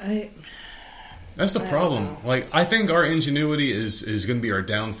 That's the problem. Like, I think our ingenuity is going to be our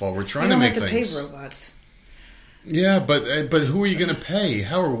downfall. We're trying to make things. You don't have to pay robots. Yeah, but who are you going to pay?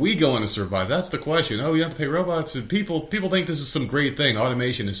 How are we going to survive? That's the question. Oh, you have to pay robots. People think this is some great thing.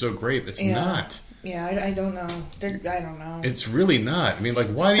 Automation is so great. It's not. Yeah, I don't know. I don't know. It's really not. I mean, like,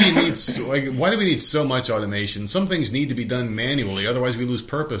 why do you need why do we need so much automation? Some things need to be done manually, otherwise we lose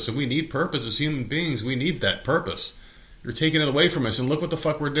purpose. And we need purpose as human beings. We need that purpose. You're taking it away from us, and look what the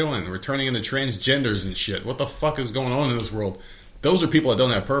fuck we're doing. We're turning into transgenders and shit. What the fuck is going on in this world? Those are people that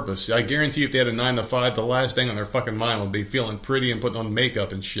don't have purpose. I guarantee if they had a 9 to 5, the last thing on their fucking mind would be feeling pretty and putting on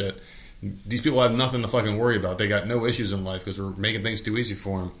makeup and shit. These people have nothing to fucking worry about. They got no issues in life because we're making things too easy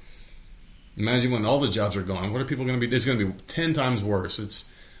for them. Imagine when all the jobs are gone. What are people going to be? It's going to be 10 times worse. It's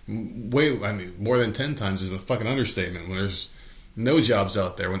more than 10 times is a fucking understatement. When there's no jobs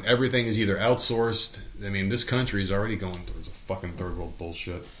out there, when everything is either outsourced. I mean, this country is already going towards a fucking third world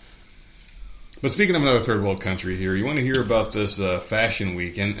bullshit. But speaking of another third world country here, you want to hear about this fashion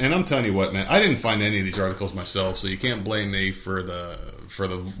week, and I'm telling you what, man, I didn't find any of these articles myself, so you can't blame me for the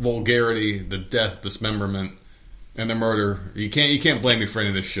vulgarity, the death, dismemberment, and the murder. You can't blame me for any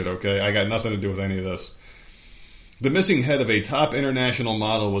of this shit, okay? I got nothing to do with any of this. The missing head of a top international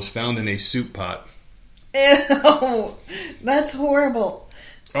model was found in a soup pot. Ew, that's horrible.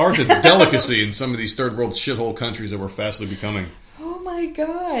 Ours a delicacy in some of these third world shithole countries that we're fastly becoming. Oh my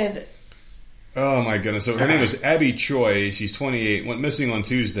god. Oh my goodness. So her name is Abby Choi. She's 28. Went missing on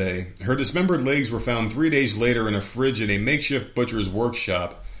Tuesday. Her dismembered legs were found 3 days later in a fridge in a makeshift butcher's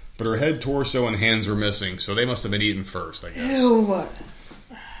workshop. But her head, torso, and hands were missing. So they must have been eaten first, I guess. Ew.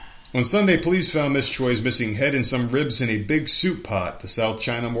 On Sunday, police found Miss Choi's missing head and some ribs in a big soup pot, the South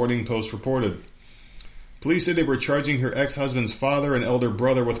China Morning Post reported. Police said they were charging her ex-husband's father and elder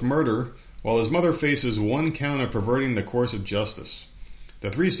brother with murder, while his mother faces 1 count of perverting the course of justice. The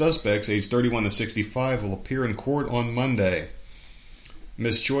 3 suspects, aged 31 to 65, will appear in court on Monday.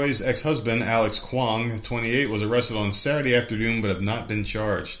 Ms. Choi's ex-husband, Alex Kwong, 28, was arrested on Saturday afternoon but have not been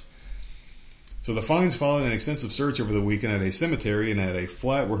charged. So the finds followed an extensive search over the weekend at a cemetery and at a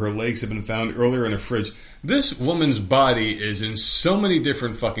flat where her legs had been found earlier in a fridge. This woman's body is in so many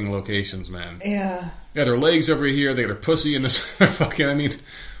different fucking locations, man. Yeah. They got her legs over here, they got her pussy in this fucking, I mean,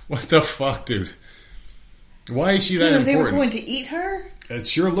 what the fuck, dude? Why is she that important? They were going to eat her? It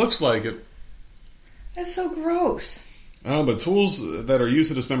sure looks like it. That's so gross. But tools that are used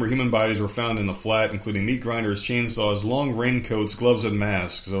to dismember human bodies were found in the flat, including meat grinders, chainsaws, long raincoats, gloves, and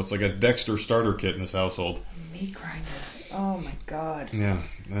masks. So it's like a Dexter starter kit in this household. Meat grinder. Oh my god. Yeah,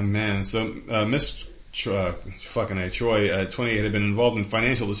 man. So Miss Choi, 28, had been involved in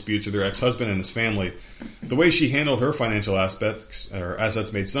financial disputes with her ex-husband and his family. The way she handled her financial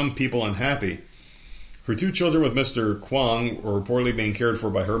assets made some people unhappy. Her 2 children with Mr. Kwong were reportedly being cared for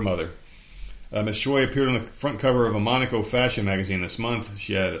by her mother. Ms. Choi appeared on the front cover of a Monaco fashion magazine this month.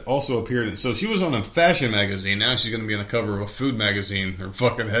 She had also appeared in... So she was on a fashion magazine. Now she's going to be on the cover of a food magazine. Her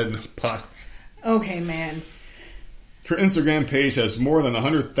fucking head in a pot. Okay, man. Her Instagram page has more than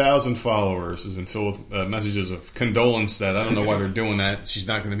 100,000 followers. Has been filled with messages of condolence that I don't know why they're doing that. She's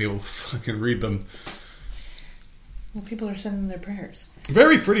not going to be able to fucking read them. Well, people are sending their prayers.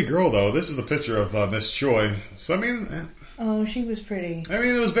 Very pretty girl, though. This is the picture of Miss Choi. So, I mean... Oh, she was pretty. I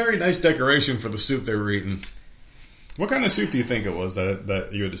mean, it was very nice decoration for the soup they were eating. What kind of soup do you think it was that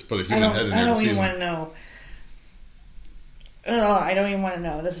you would just put a human head in there? I don't even want to know. I don't even want to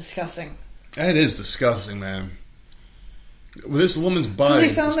know. That's disgusting. That is disgusting, man. This woman's body. So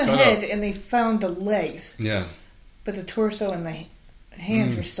they found the head and they found the legs. Yeah. But the torso and the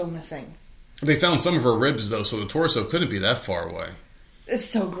hands were still missing. They found some of her ribs, though, so the torso couldn't be that far away. It's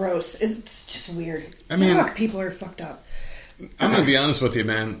so gross. It's just weird. I mean... Fuck, people are fucked up. I'm going to be honest with you,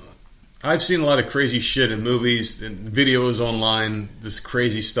 man. I've seen a lot of crazy shit in movies and videos online, this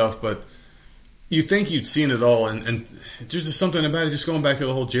crazy stuff, but you think you'd seen it all, and there's just something about it, just going back to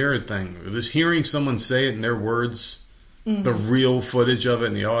the whole Jared thing. Just hearing someone say it in their words, the real footage of it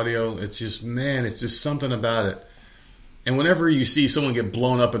and the audio, it's just, man, it's just something about it. And whenever you see someone get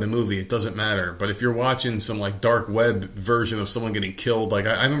blown up in a movie, it doesn't matter. But if you're watching some like dark web version of someone getting killed, like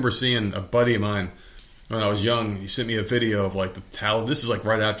I remember seeing a buddy of mine when I was young. He sent me a video of like the Taliban. This is like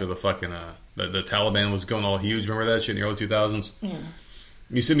right after the fucking the Taliban was going all huge. Remember that shit in the early 2000s? Yeah.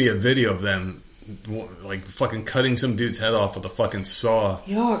 You sent me a video of them like fucking cutting some dude's head off with a fucking saw.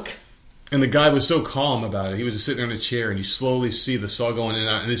 Yuck. And the guy was so calm about it. He was just sitting there in a chair, and you slowly see the saw going in and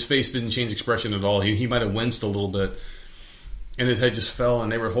out, and his face didn't change expression at all. He might have winced a little bit, and his head just fell, and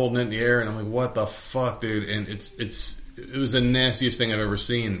they were holding it in the air, and I'm like, what the fuck, dude? And it was the nastiest thing I've ever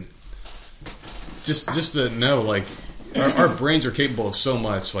seen. Just to know, like, our brains are capable of so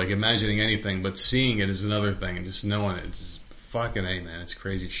much, like imagining anything, but seeing it is another thing, and just knowing it, it's just fucking A, man. It's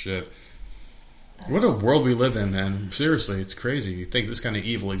crazy shit. What a world we live in, man. Seriously, it's crazy. You think this kind of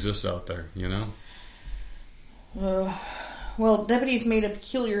evil exists out there, you know? Well, deputies made a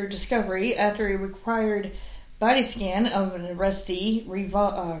peculiar discovery after a required body scan of an arrestee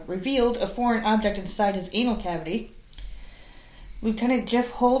revealed a foreign object inside his anal cavity. Lieutenant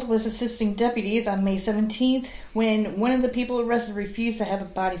Jeff Holt was assisting deputies on May 17th when one of the people arrested refused to have a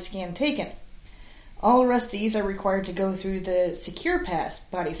body scan taken. All arrestees are required to go through the Secure Pass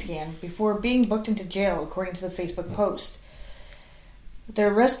body scan before being booked into jail, according to the Facebook post. The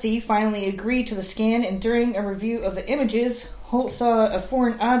arrestee finally agreed to the scan, and during a review of the images, Holt saw a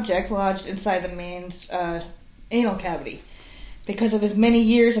foreign object lodged inside the man's anal cavity. Because of his many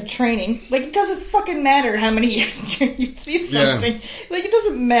years of training, like, it doesn't fucking matter how many years you see something. Yeah. Like, it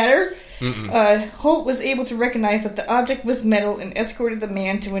doesn't matter. Holt was able to recognize that the object was metal and escorted the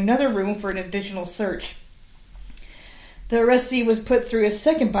man to another room for an additional search. The arrestee was put through a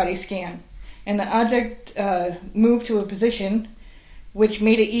second body scan, and the object moved to a position which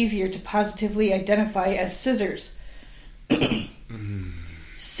made it easier to positively identify as scissors.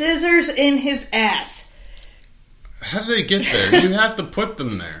 Scissors in his ass. How do they get there? You have to put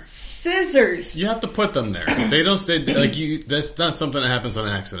them there. Scissors. You have to put them there. They don't stay like you. That's not something that happens on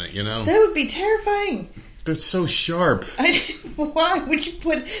accident. You know. That would be terrifying. They're so sharp. Why would you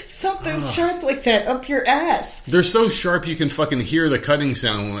put something sharp like that up your ass? They're so sharp you can fucking hear the cutting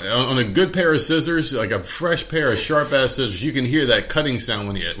sound on a good pair of scissors, like a fresh pair of sharp ass scissors. You can hear that cutting sound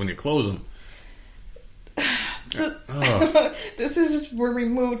when you close them. So, the scissors were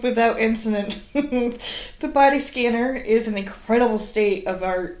removed without incident. The body scanner is an incredible state of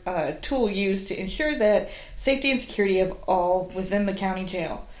our tool used to ensure that safety and security of all within the county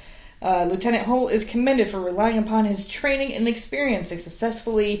jail. Lieutenant Holt is commended for relying upon his training and experience in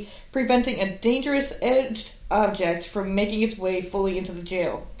successfully preventing a dangerous edged object from making its way fully into the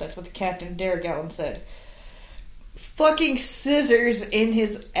jail. That's what the captain, Derek Allen, said. Fucking scissors in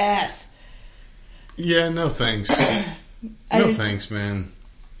his ass. Yeah, no thanks. No thanks, man.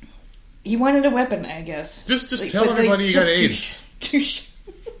 He wanted a weapon, I guess. Just tell everybody you got AIDS.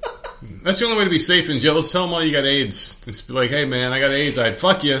 That's the only way to be safe in jail. Let's tell them all you got AIDS. Just be like, hey man, I got AIDS. I'd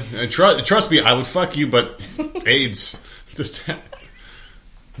fuck you. And trust me, I would fuck you, but AIDS. Just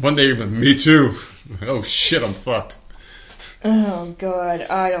one day you're going, me too. Oh shit, I'm fucked. Oh god,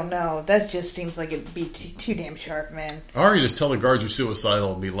 I don't know. That just seems like it'd be too damn sharp, man. Or you just tell the guards you're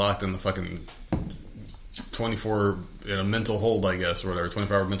suicidal and be locked in the fucking 24 in a mental hold, I guess, or whatever,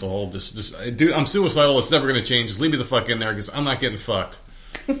 24-hour mental hold. Just, dude, I'm suicidal. It's never going to change. Just leave me the fuck in there because I'm not getting fucked.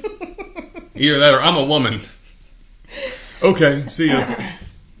 Either that or I'm a woman. Okay, see ya.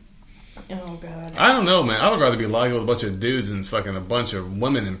 Oh god. I don't know, man. I would rather be locked with a bunch of dudes than fucking a bunch of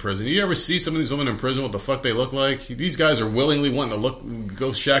women in prison. You ever see some of these women in prison? What the fuck they look like? These guys are willingly wanting to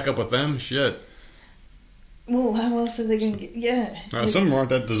go shack up with them. Shit. Well, how else are they going to get... Yeah. Some of them aren't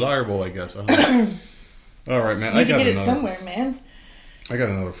that desirable, I guess. I don't know. All right, man. You can get it somewhere, man. I got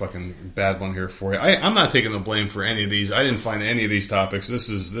another fucking bad one here for you. I'm not taking the blame for any of these. I didn't find any of these topics. This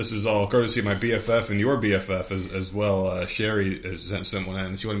is all courtesy of my BFF and your BFF as well. Sherry has sent one in,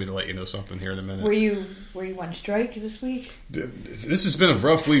 and she wanted me to let you know something here in a minute. Were you on strike this week? This has been a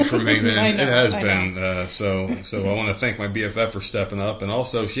rough week for me, man. I know, it has been. So I want to thank my BFF for stepping up, and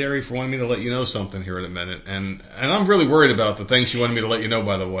also Sherry for wanting me to let you know something here in a minute. And I'm really worried about the thing she wanted me to let you know.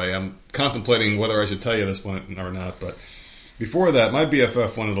 By the way, I'm contemplating whether I should tell you this one or not, but. Before that, my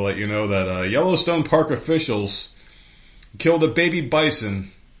BFF wanted to let you know that Yellowstone Park officials killed a baby bison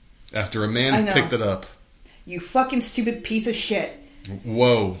after a man picked it up. You fucking stupid piece of shit.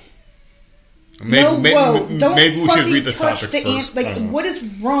 Whoa. Maybe we should read the topic first. What is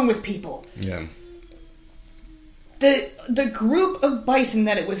wrong with people? Yeah. The group of bison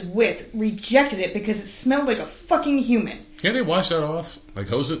that it was with rejected it because it smelled like a fucking human. Can't they wash that off? Like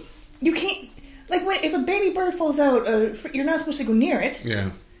hose it? You can't... Like, if a baby bird falls out, you're not supposed to go near it.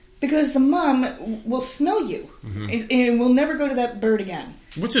 Yeah. Because the mom will smell you. And will never go to that bird again.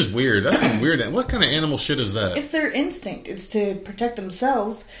 Which is weird. That's some weird... What kind of animal shit is that? It's their instinct. It's to protect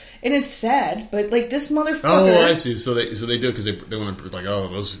themselves. And it's sad, but like this motherfucker... Oh, I see. So they do it because they want to... Like, oh,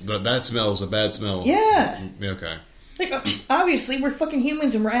 that smell is a bad smell. Yeah. Okay. Like, obviously, we're fucking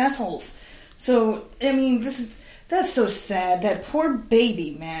humans and we're assholes. So, I mean, that's so sad. That poor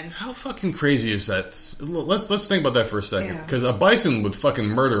baby, man. How fucking crazy is that? Let's think about that for a second. Because a bison would fucking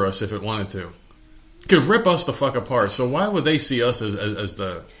murder us if it wanted to. It could rip us the fuck apart. So why would they see us as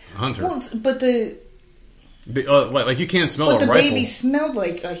the hunter? Well, but like you can't smell a rifle. But the baby smelled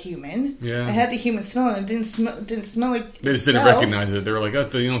like a human. Yeah. It had the human smell, and it didn't smell like. They just didn't recognize it. They were like,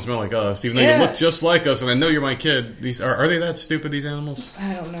 "Oh, you don't smell like us," even though you look just like us, and I know you're my kid. These are they that stupid? These animals?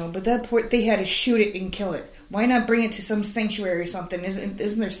 I don't know, but they had to shoot it and kill it. Why not bring it to some sanctuary or something?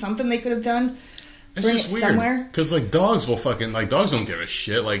 Isn't there something they could have done? It's bring just it weird. Somewhere? Because like dogs will dogs don't give a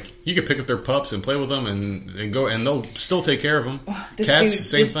shit. Like you can pick up their pups and play with them and go and they'll still take care of them. Cats,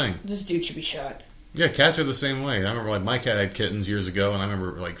 same thing. This dude should be shot. Yeah, cats are the same way. I remember like my cat had kittens years ago, and I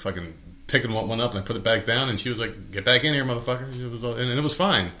remember like fucking picking one up and I put it back down, and she was like, "Get back in here, motherfucker!" And it was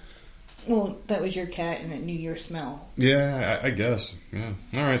fine. Well, that was your cat, and it knew your smell. Yeah, I guess. Yeah.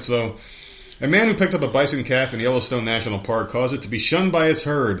 All right, so a man who picked up a bison calf in Yellowstone National Park caused it to be shunned by its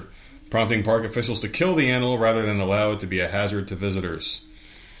herd, prompting park officials to kill the animal rather than allow it to be a hazard to visitors.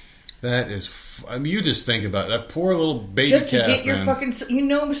 That is... I mean, you just think about it. That poor little baby calf, just to get your fucking... You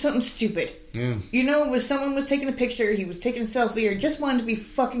know it was something stupid. Yeah. You know it was someone was taking a picture, he was taking a selfie, or just wanted to be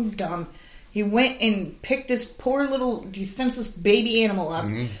fucking dumb. He went and picked this poor little defenseless baby animal up,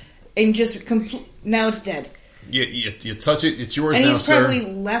 and just... now it's dead. You touch it, it's yours and now, he's sir.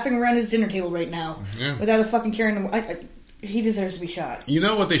 probably laughing around his dinner table right now. Yeah. Without a fucking care in the... He deserves to be shot. You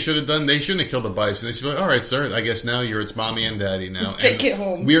know what they should have done? They shouldn't have killed the bison. They should be like, all right, sir, I guess now you're its mommy and daddy now. Take it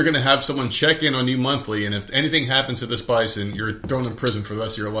home. We are going to have someone check in on you monthly, and if anything happens to this bison, you're thrown in prison for the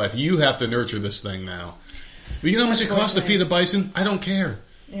rest of your life. You have to nurture this thing now. But you know how much it costs to feed a bison? I don't care.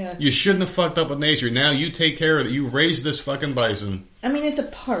 Yeah. You shouldn't have fucked up with nature. Now you take care of it. You raise this fucking bison. I mean, it's a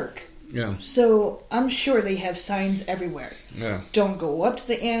park. Yeah. So I'm sure they have signs everywhere. Yeah. Don't go up to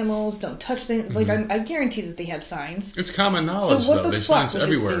the animals. Don't touch them. Like I guarantee that they have signs. It's common knowledge, so though. There's signs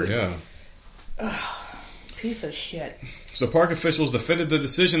everywhere. Yeah. Ugh, piece of shit. So park officials defended the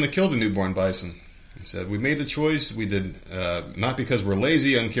decision to kill the newborn bison. He said, "We made the choice. We did not because we're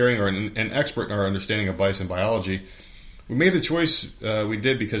lazy, uncaring, or an expert in our understanding of bison biology. We made the choice we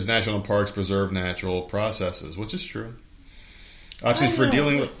did because national parks preserve natural processes," which is true. Options for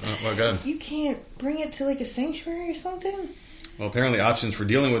dealing with... well, go ahead. You can't bring it to like a sanctuary or something? Well, apparently options for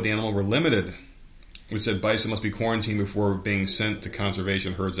dealing with the animal were limited, which said bison must be quarantined before being sent to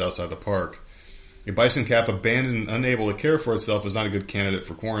conservation herds outside the park. A bison calf abandoned and unable to care for itself is not a good candidate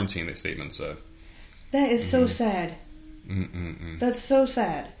for quarantine, the statement said. That is so sad. That's so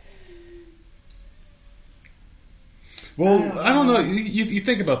sad. Well, I don't know. You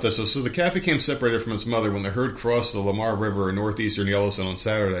think about this. So the calf became separated from its mother when the herd crossed the Lamar River in northeastern Yellowstone on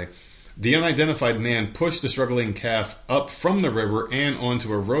Saturday. The unidentified man pushed the struggling calf up from the river and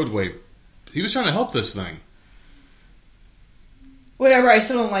onto a roadway. He was trying to help this thing. Whatever, I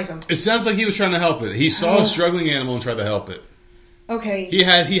still don't like him. It sounds like he was trying to help it. He saw a struggling animal and tried to help it. Okay. He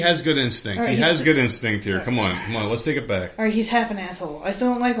has good instinct. Right, he has good instinct here. Come on, let's take it back. Alright, he's half an asshole. I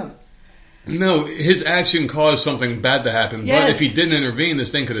still don't like him. No, his action caused something bad to happen. Yes. But if he didn't intervene,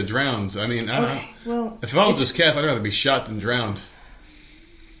 this thing could have drowned. I mean, I don't know. Well, if I was this calf, I'd rather be shot than drowned.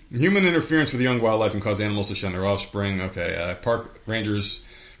 Human interference with young wildlife can cause animals to shun their offspring. Okay, park rangers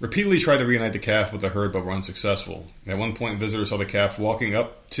repeatedly tried to reunite the calf with the herd, but were unsuccessful. At one point, visitors saw the calf walking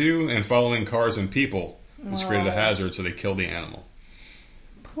up to and following cars and people, which created a hazard, so they killed the animal.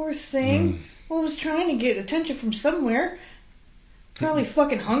 Poor thing. Well, it was trying to get attention from somewhere. Probably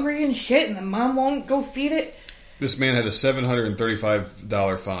fucking hungry and shit, and the mom won't go feed it. This man had a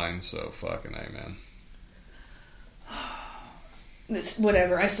 $735 fine, so fucking A, man. It's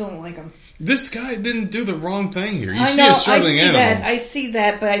whatever. I still don't like him. This guy didn't do the wrong thing here. You see a struggling animal. I see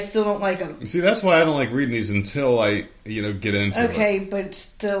that, but I still don't like him. See, that's why I don't like reading these until I, get into it. Okay, but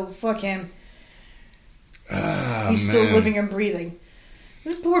still, fuck him. He's still living and breathing.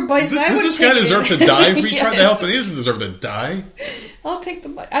 This poor bison. Does this guy deserve to die if he tried to help? He doesn't deserve to die. I'll take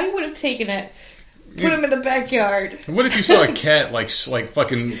the... I would have taken it. Put him in the backyard. What if you saw a cat like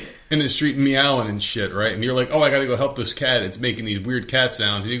fucking in the street meowing and shit, right? And you're like, oh, I gotta go help this cat. It's making these weird cat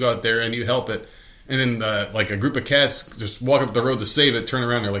sounds. And you go out there and you help it. And then like a group of cats just walk up the road to save it, turn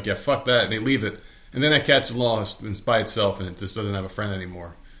around, and they're like, yeah, fuck that. And they leave it. And then that cat's lost and it's by itself and it just doesn't have a friend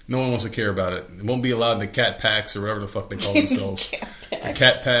anymore. No one wants to care about it. It won't be allowed in the cat packs or whatever the fuck they call themselves. The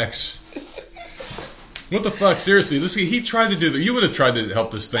cat packs. What the fuck? Seriously, he tried to do that. You would have tried to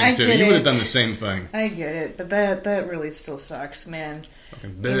help this thing too. You would have done the same thing. I get it, but that really still sucks, man.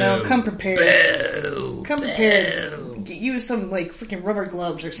 Fucking boo. You know, come prepared. Boo. Come prepared. Use some like freaking rubber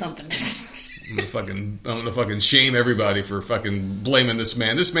gloves or something. I'm gonna fucking shame everybody for fucking blaming this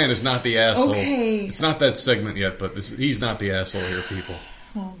man. This man is not the asshole. Okay. It's not that segment yet, but he's not the asshole here, people.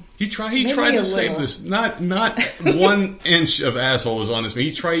 He tried to save this. Not 1 inch of asshole is on this.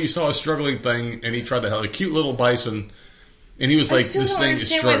 He saw a struggling thing, and he tried to help a cute little bison, and he was like, "This thing is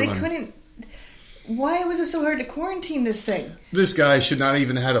struggling." Why was it so hard to quarantine this thing? This guy should not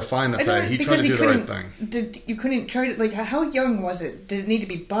even have had a fine to pay. He tried to do the right thing. You couldn't try to, like, how young was it? Did it need to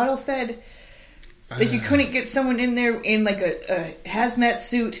be bottle fed? Like, you couldn't get someone in there in, like, a hazmat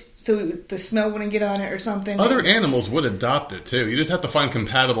suit so the smell wouldn't get on it or something? Other animals would adopt it, too. You just have to find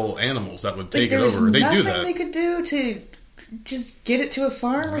compatible animals that would take it over. They do that. Nothing they could do to just get it to a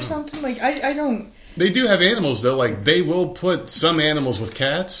farm or something? Like, I don't... They do have animals, though. Like, they will put some animals with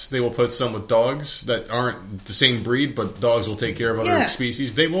cats. They will put some with dogs that aren't the same breed, but dogs will take care of other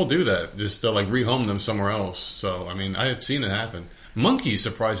species. They will do that, just to, like, rehome them somewhere else. So, I mean, I have seen it happen. Monkeys,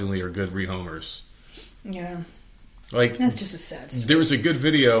 surprisingly, are good rehomers. Yeah. Like, that's just a sad story. There was a good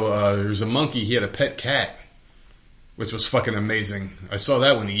video. There was a monkey. He had a pet cat, which was fucking amazing. I saw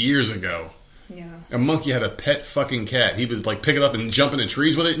that one years ago. Yeah. A monkey had a pet fucking cat. He would, like, pick it up and jump into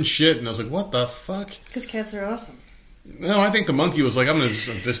trees with it and shit. And I was like, what the fuck? Because cats are awesome. No, I think the monkey was like,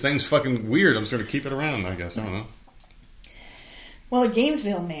 this thing's fucking weird. I'm just going to keep it around, I guess. I don't know. Well, a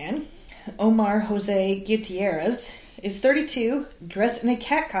Gainesville man, Omar Jose Gutierrez, is 32, dressed in a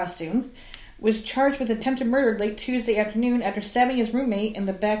cat costume, was charged with attempted murder late Tuesday afternoon after stabbing his roommate in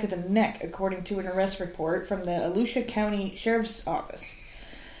the back of the neck, according to an arrest report from the Volusia County Sheriff's Office.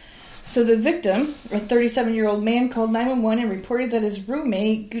 So the victim, a 37-year-old man, called 911 and reported that his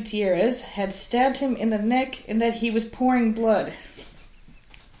roommate, Gutierrez, had stabbed him in the neck and that he was pouring blood.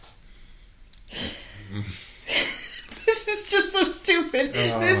 This is just so stupid.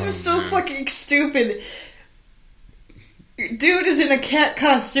 This is so fucking stupid. Dude is in a cat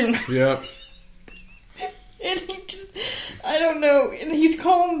costume. Yep. And he just, I don't know, and he's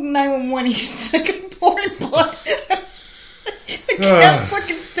calling 911, he's like, I'm pouring blood. The cat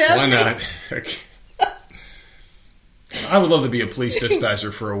fucking stabbed me. Why not? I would love to be a police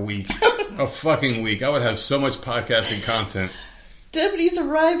dispatcher for a week. A fucking week. I would have so much podcasting content. Deputies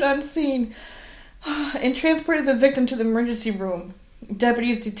arrived on scene and transported the victim to the emergency room.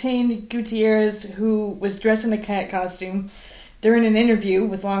 Deputies detained Gutierrez, who was dressed in a cat costume. During an interview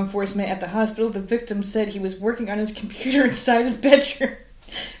with law enforcement at the hospital, the victim said he was working on his computer inside his bedroom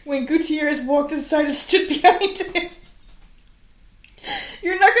when Gutierrez walked inside and stood behind him.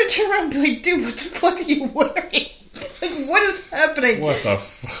 You're not going to turn around and be like, dude, what the fuck are you wearing? Like, what is happening? What the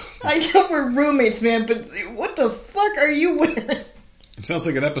fuck? I know we're roommates, man, but what the fuck are you wearing? It sounds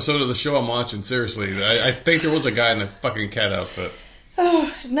like an episode of the show I'm watching, seriously. I think there was a guy in a fucking cat outfit.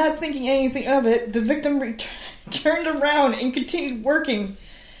 Oh, not thinking anything of it, the victim turned around and continued working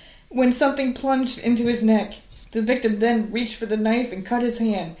when something plunged into his neck. The victim then reached for the knife and cut his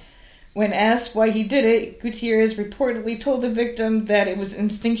hand. When asked why he did it, Gutierrez reportedly told the victim that it was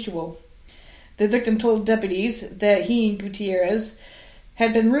instinctual. The victim told deputies that he and Gutierrez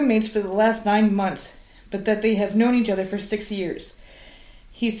had been roommates for the last 9 months, but that they have known each other for 6 years.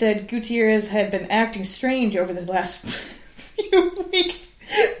 He said Gutierrez had been acting strange over the last few weeks,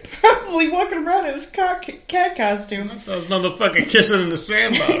 probably walking around in his cat costume. I saw his motherfucker kissing in the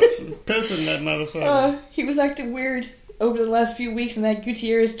sandbox and pissing that motherfucker. He was acting weird over the last few weeks, and that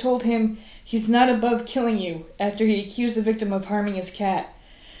Gutierrez told him he's not above killing you after he accused the victim of harming his cat.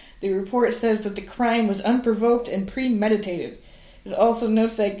 The report says that the crime was unprovoked and premeditated. It also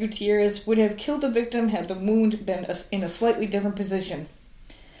notes that Gutierrez would have killed the victim had the wound been in a slightly different position.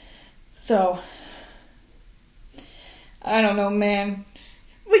 So, I don't know, man.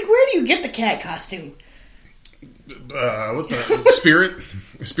 Like, where do you get the cat costume? What the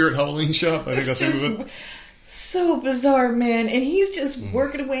Spirit Halloween shop? I think that's the name of it. So bizarre, man. And he's just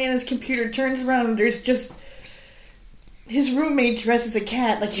working away on his computer, turns around, and there's just his roommate dressed as a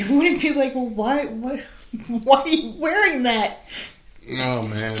cat. Like, you wouldn't be like, well, why are you wearing that? Oh,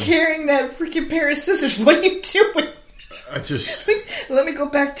 man. Carrying that freaking pair of scissors. What are you doing? Let me go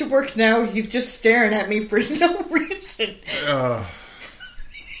back to work now. He's just staring at me for no reason. I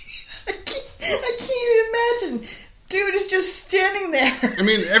can't even imagine. Dude is just standing there. I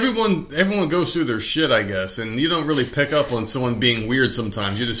mean, everyone goes through their shit, I guess, and you don't really pick up on someone being weird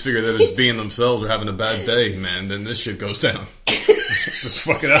sometimes. You just figure they're just being themselves or having a bad day, man. Then this shit goes down. Just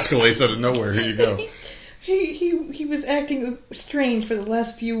fucking escalates out of nowhere. Here you go. He was acting strange for the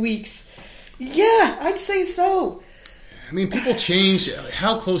last few weeks. Yeah, I'd say so. I mean, people change.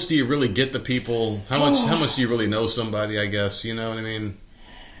 How close do you really get to people? How much do you really know somebody? I guess you know what I mean.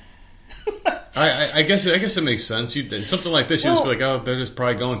 I guess it makes sense. Something like this, you just be like, oh, they're just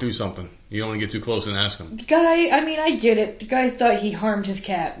probably going through something. You don't want to get too close and ask them. The guy, I mean, I get it. The guy thought he harmed his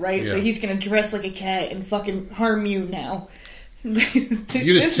cat, right? Yeah. So he's gonna dress like a cat and fucking harm you now. You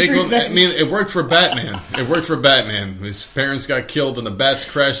just take him. I mean, it worked for Batman. His parents got killed and the bats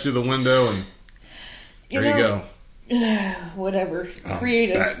crashed through the window, and there you go. Whatever.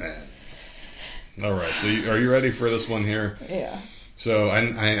 Creative. Batman. All right. So, are you ready for this one here? Yeah. So,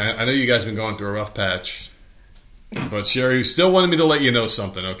 I know you guys have been going through a rough patch, but Sherry still wanted me to let you know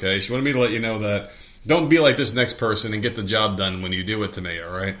something. Okay, she wanted me to let you know that don't be like this next person and get the job done when you do it to me.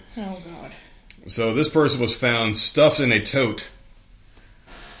 All right. Oh God. So this person was found stuffed in a tote,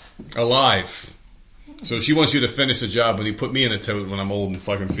 alive. So she wants you to finish the job when you put me in a tote when I'm old and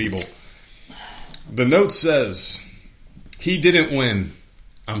fucking feeble. The note says, "He didn't win.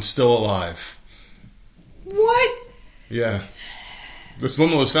 I'm still alive." What? Yeah. This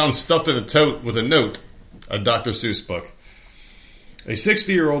woman was found stuffed in a tote with a note, a Dr. Seuss book. A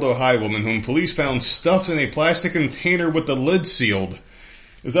 60-year-old Ohio woman whom police found stuffed in a plastic container with the lid sealed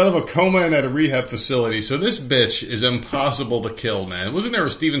is out of a coma and at a rehab facility. So this bitch is impossible to kill, man. Wasn't there a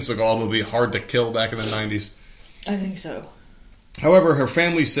Steven Seagal movie, Hard to Kill, back in the 90s? I think so. However, her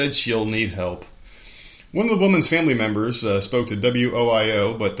family said she'll need help. One of the woman's family members spoke to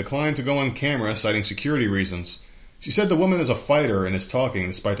WOIO, but declined to go on camera, citing security reasons. She said the woman is a fighter and is talking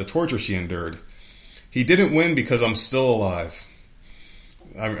despite the torture she endured. He didn't win because I'm still alive.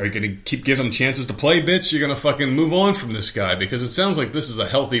 Are you going to keep giving him chances to play, bitch? You're going to fucking move on from this guy because it sounds like this is a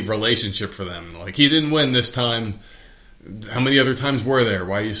healthy relationship for them. Like, he didn't win this time. How many other times were there?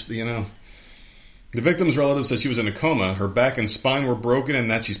 Why you know? The victim's relatives said she was in a coma. Her back and spine were broken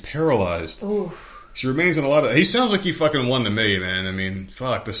and that she's paralyzed. Ooh. She remains in a lot of... He sounds like he fucking won to me, man. I mean,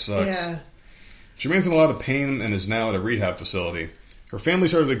 fuck, this sucks. Yeah. She remains in a lot of pain and is now at a rehab facility. Her family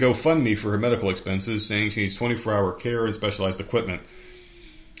started a GoFundMe for her medical expenses, saying she needs 24-hour care and specialized equipment.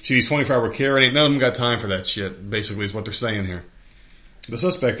 She needs 24-hour care, and ain't none of them got time for that shit, basically, is what they're saying here. The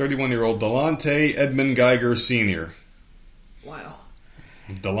suspect, 31-year-old Delonte Edmund Geiger Sr. Wow.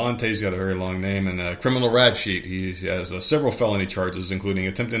 Delonte's got a very long name and a criminal rap sheet. He has several felony charges, including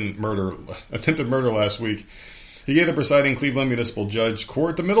attempted murder last week. He gave the presiding Cleveland municipal judge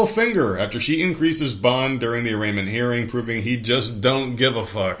court the middle finger after she increased his bond during the arraignment hearing, proving he just don't give a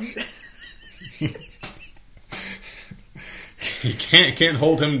fuck. He can't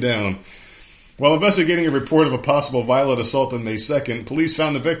hold him down. While investigating a report of a possible violent assault on May 2nd, police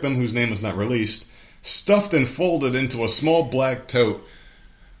found the victim, whose name was not released, stuffed and folded into a small black tote.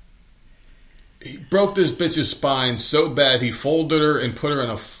 He broke this bitch's spine so bad he folded her and put her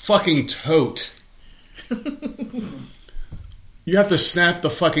in a fucking tote. You have to snap the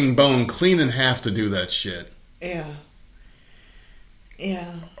fucking bone clean in half to do that shit. Yeah.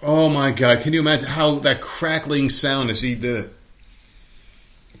 Yeah. Oh my God, can you imagine how that crackling sound as he did it?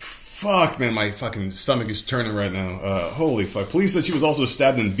 Fuck, man, my fucking stomach is turning right now. Holy fuck. Police said she was also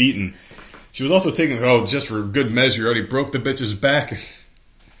stabbed and beaten. She was also taken, just for good measure, already broke the bitch's back.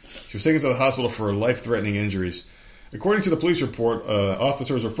 She was taken to the hospital for life-threatening injuries. According to the police report,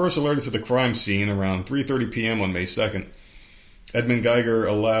 officers were first alerted to the crime scene around 3:30 p.m. on May 2nd. Edmund Geiger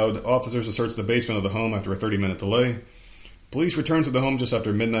allowed officers to search the basement of the home after a 30-minute delay. Police returned to the home just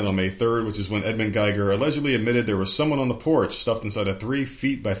after midnight on May 3rd, which is when Edmund Geiger allegedly admitted there was someone on the porch stuffed inside a 3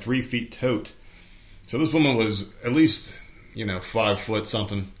 feet by 3 feet tote. So this woman was at least, 5 foot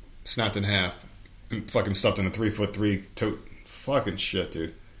something, snapped in half, and fucking stuffed in a 3'3" tote. Fucking shit,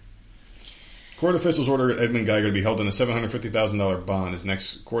 dude. Court officials ordered Edmund Geiger to be held in a $750,000 bond. His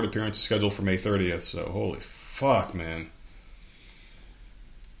next court appearance is scheduled for May 30th, so holy fuck, man.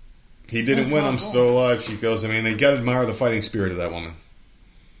 He didn't win, I'm still alive, she goes. I mean, they gotta admire the fighting spirit of that woman.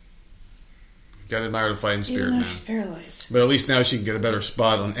 Gotta admire the fighting spirit, man. She's paralyzed. But at least now she can get a better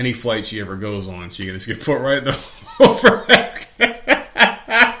spot on any flight she ever goes on. She can just get put right in the overhead.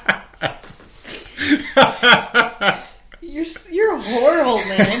 You're horrible,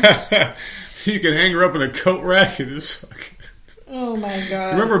 man. You can hang her up in a coat rack and just fucking... Oh my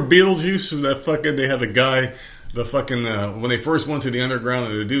God. Remember Beetlejuice and that fucking... They had the guy... The fucking, when they first went to the underground,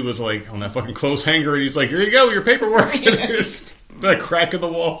 and the dude was like on that fucking clothes hanger, and he's like, "Here you go, your paperwork." And it's that crack in the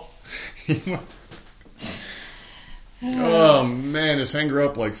wall. Oh man, just hang her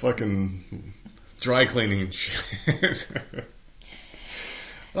up like fucking dry cleaning and shit.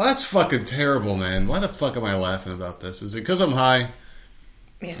 Well, that's fucking terrible, man. Why the fuck am I laughing about this? Is it because I'm high?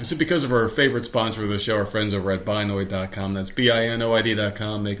 Yeah. Is it because of our favorite sponsor of the show, our friends over at Binoid.com? That's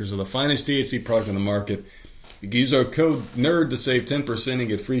BINOID.com, makers of the finest THC product on the market. You can use our code NERD to save 10% and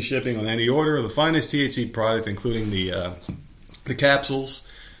get free shipping on any order of the finest THC product, including the capsules,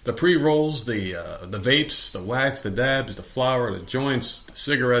 the pre-rolls, the vapes, the wax, the dabs, the flower, the joints, the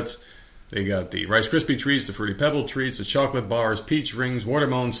cigarettes. They got the Rice Krispie treats, the Fruity Pebble treats, the chocolate bars, peach rings,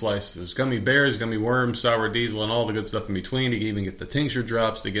 watermelon slices, gummy bears, gummy worms, sour diesel, and all the good stuff in between. You can even get the tincture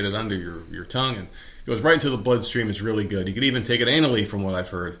drops to get it under your tongue, and it goes right into the bloodstream. It's really good. You can even take it anally, from what I've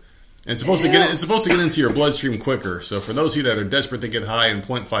heard. And it's supposed to get into your bloodstream quicker. So for those of you that are desperate to get high in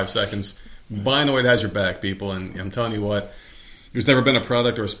 0.5 seconds, Binoid has your back, people. And I'm telling you what, there's never been a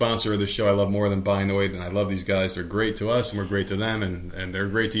product or a sponsor of this show I love more than Binoid, and I love these guys. They're great to us, and we're great to them, and they're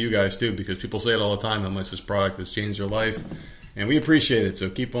great to you guys, too, because people say it all the time how much this product has changed their life, and we appreciate it. So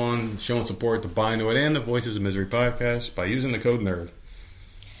keep on showing support to Binoid and the Voices of Misery podcast by using the code NERD.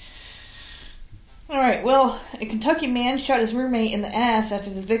 All right, well, a Kentucky man shot his roommate in the ass after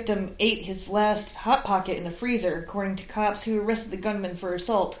the victim ate his last Hot Pocket in the freezer, according to cops who arrested the gunman for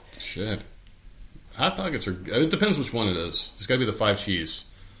assault. Shit. Hot Pockets are... It depends which one it is. It's got to be the 5 cheese.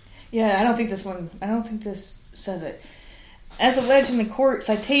 Yeah, I don't think this says it. As alleged in the court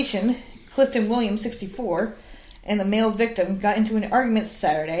citation, Clifton Williams, 64, and the male victim got into an argument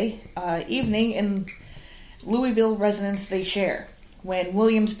Saturday evening in Louisville residence they share. When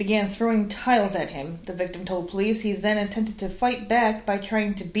Williams began throwing tiles at him, the victim told police he then attempted to fight back by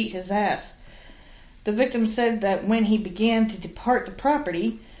trying to beat his ass. The victim said that when he began to depart the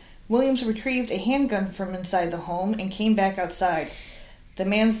property, Williams retrieved a handgun from inside the home and came back outside. The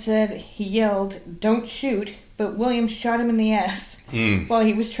man said he yelled, "Don't shoot," but Williams shot him in the ass while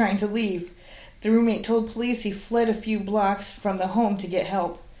he was trying to leave. The roommate told police he fled a few blocks from the home to get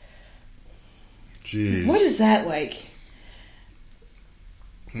help. Jeez. What is that like?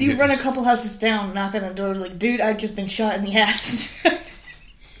 You run a couple houses down, knock on the door, like, dude, I've just been shot in the ass.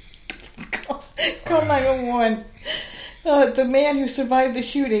 Call 911. The man who survived the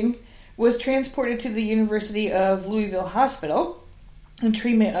shooting was transported to the University of Louisville Hospital in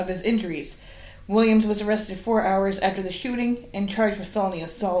treatment of his injuries. Williams was arrested 4 hours after the shooting and charged with felony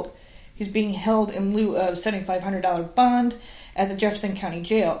assault. He's being held in lieu of $7,500 bond at the Jefferson County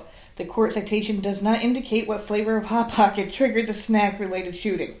Jail. The court citation does not indicate what flavor of Hot Pocket triggered the snack-related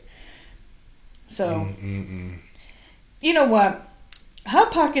shooting. So, you know what?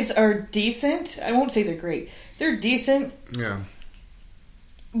 Hot Pockets are decent. I won't say they're great. They're decent. Yeah.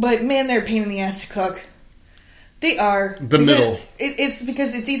 But, man, they're a pain in the ass to cook. They are. The middle. It's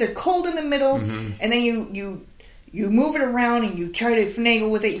because it's either cold in the middle, and then you move it around and you try to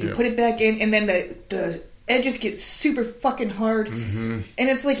finagle with it, you put it back in, and then the edges get super fucking hard, and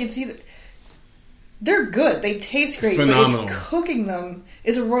it's like it's either... They're good. They taste great. Phenomenal. But cooking them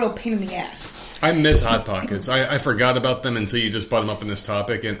is a royal pain in the ass. I miss Hot Pockets. I forgot about them until you just brought them up in this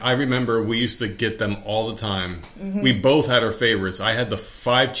topic, and I remember we used to get them all the time. We both had our favorites. I had the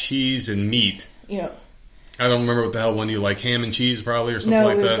 5 cheese and meat. Yeah. I don't remember what the hell one you like. Ham and cheese, probably, or something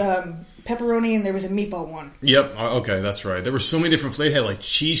like that. No, it was pepperoni, and there was a meatball one. Yep. Okay, that's right. There were so many different flavors. They had like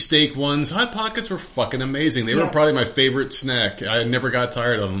cheesesteak ones. Hot Pockets were fucking amazing. They were probably my favorite snack. I never got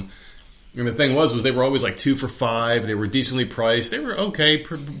tired of them. And the thing was they were always like 2 for $5. They were decently priced. They were okay,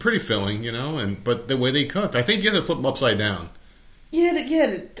 pretty filling, you know. But the way they cooked, I think you had to flip them upside down. Yeah.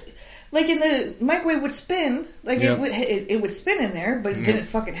 Like in the microwave would spin, like it would spin in there, but it didn't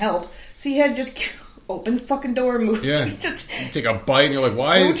fucking help. So you had to just open the fucking door and move. Yeah. You take a bite and you're like,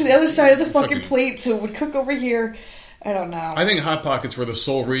 why? Go to the other side of the fucking plate so it would cook over here. I don't know. I think Hot Pockets were the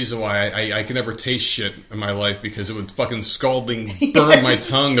sole reason why I could never taste shit in my life, because it would fucking scalding burn my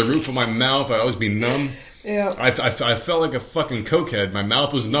tongue, the roof of my mouth. I'd always be numb. Yeah. I felt like a fucking cokehead. My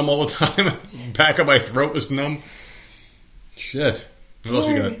mouth was numb all the time. Back of my throat was numb. Shit. What else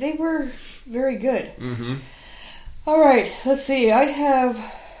you got? They were very good. All right. Let's see. I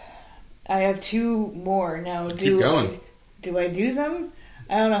have 2 more now. Keep going. Do I do them?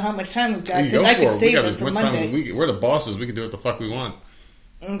 I don't know how much time we've got, because I could save them for Monday. We're the bosses. We can do what the fuck we want.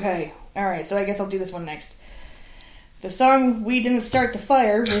 Okay. Alright, so I guess I'll do this one next. The song "We Didn't Start the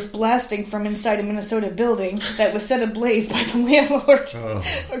Fire" was blasting from inside a Minnesota building that was set ablaze by the landlord,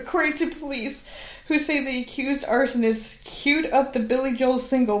 according to police, who say the accused arsonist queued up the Billy Joel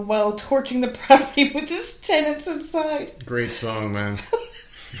single while torching the property with his tenants inside. Great song, man.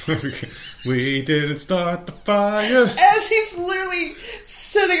 We didn't start the fire. As he's literally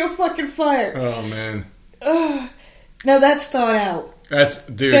setting a fucking fire. Oh, man. Now that's thought out. That's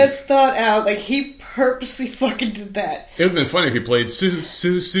thought out. Like, he purposely fucking did that. It would have been funny if he played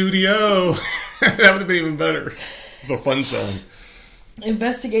Studio. That would have been even better. It's a fun song.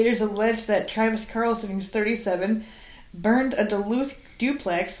 Investigators allege that Travis Carlson, who's 37, burned a Duluth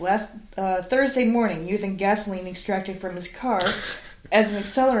duplex last Thursday morning using gasoline extracted from his car as an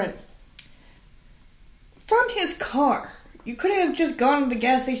accelerant. From his car. You couldn't have just gone to the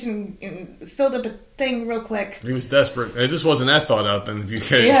gas station and filled up a thing real quick. He was desperate. This wasn't that thought out then if you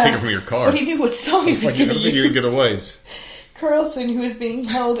take it from your car. But he knew what song he was going to use. I don't think he would get away. Carlson, who is being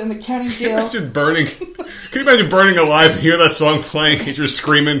held in the county jail. Can you imagine burning alive and hear that song playing and you're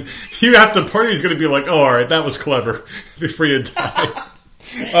screaming? You have to, part of you's going to be like, oh, alright, that was clever. Before you die.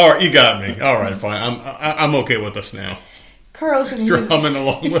 Alright, you got me. Alright, fine. I'm okay with this now. Carlson, you're humming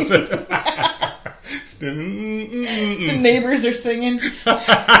along with it. The neighbors are singing.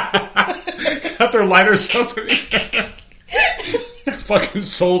 Got their lighters up. Fucking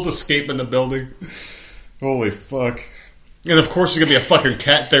souls escaping the building. Holy fuck. And of course there's going to be a fucking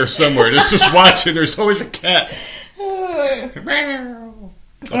cat there somewhere. Just watching. There's always a cat. Up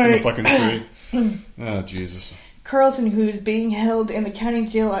in the fucking tree. Oh, Jesus. Carlson, who's being held in the county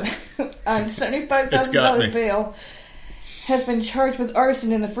jail on $75,000 bail, has been charged with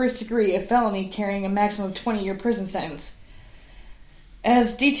arson in the first degree, a felony carrying a maximum of 20-year prison sentence.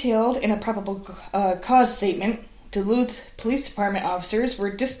 As detailed in a probable cause statement, Duluth Police Department officers were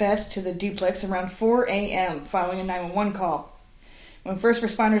dispatched to the duplex around 4 a.m. following a 911 call. When first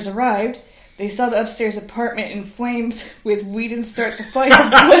responders arrived, they saw the upstairs apartment in flames with "We Didn't Start the Fire"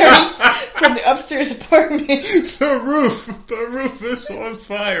 blaring from the upstairs apartment. The roof is on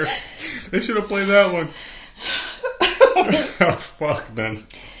fire. They should have played that one. Oh, fuck, man.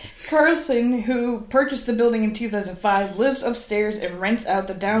 Carlson, who purchased the building in 2005, lives upstairs and rents out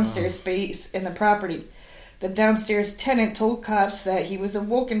the downstairs space in the property. The downstairs tenant told cops that he was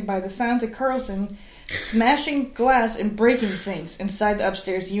awoken by the sounds of Carlson smashing glass and breaking things inside the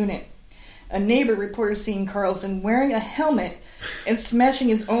upstairs unit. A neighbor reported seeing Carlson wearing a helmet and smashing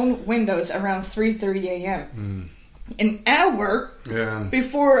his own windows around 3:30 a.m. An hour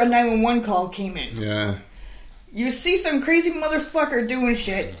before a 911 call came in. Yeah. You see some crazy motherfucker doing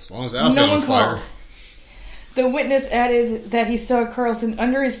shit. As long as the house is on fire. The witness added that he saw Carlson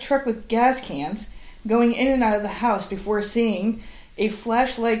under his truck with gas cans, going in and out of the house before seeing a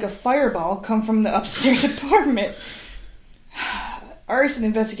flash like a fireball come from the upstairs apartment. Arson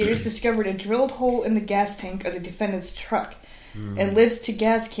investigators discovered a drilled hole in the gas tank of the defendant's truck and lids to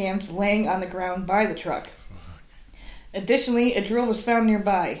gas cans laying on the ground by the truck. Additionally, a drill was found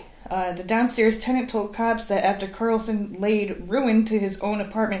nearby. The downstairs tenant told cops that after Carlson laid ruin to his own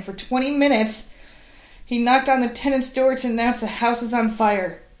apartment for 20 minutes, he knocked on the tenant's door to announce the house is on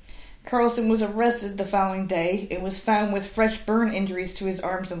fire. Carlson was arrested the following day and was found with fresh burn injuries to his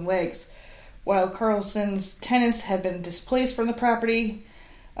arms and legs. While Carlson's tenants have been displaced from the property,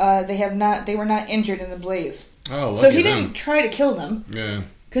 they were not injured in the blaze. Oh, so he didn't try to kill them. Yeah.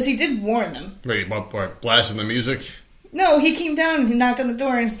 Because he did warn them. Wait, what, blasting the music? No, he came down and knocked on the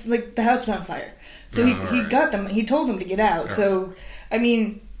door and it's like, the house is on fire. So he got them, he told them to get out. So, I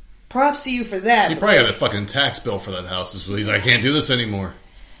mean, props to you for that. He probably had a fucking tax bill for that house. He's like, I can't do this anymore.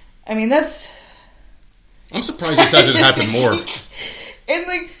 I mean, that's... I'm surprised this hasn't happened more. And,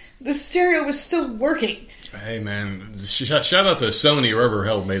 like, the stereo was still working. Hey, man, shout out to Sony, whoever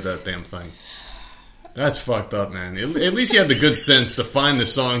hell made that damn thing. That's fucked up, man. At least he had the good sense to find the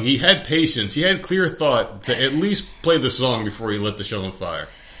song. He had patience. He had clear thought to at least play the song before he lit the show on fire.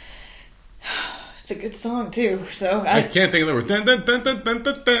 It's a good song, too. So I can't think of the words. I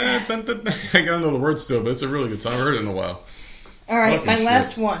gotta know the words still, but it's a really good song. I heard it in a while. All right, my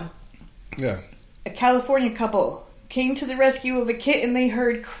last one. Yeah. A California couple came to the rescue of a kitten they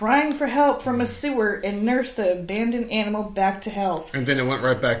heard crying for help from a sewer and nursed the abandoned animal back to health. And then it went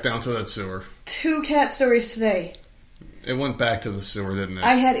right back down to that sewer. 2 cat stories today. It went back to the sewer, didn't it?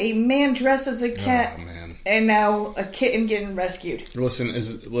 I had a man dressed as a cat, and now a kitten getting rescued. Listen,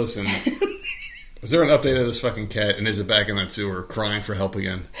 is there an update of this fucking cat, and is it back in that sewer crying for help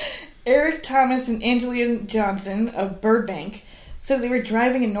again? Eric Thomas and Angelina Johnson of Burbank said they were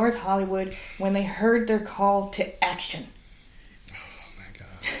driving in North Hollywood when they heard their call to action. Oh my god.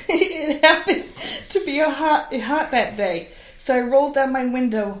 It happened to be hot that day, so I rolled down my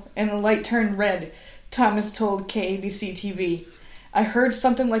window and the light turned red, Thomas told KABC TV. I heard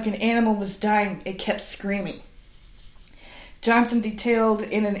something like an animal was dying. It kept screaming. Johnson detailed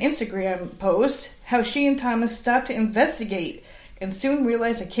in an Instagram post how she and Thomas stopped to investigate and soon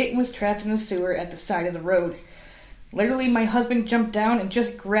realized a kitten was trapped in the sewer at the side of the road. Literally, my husband jumped down and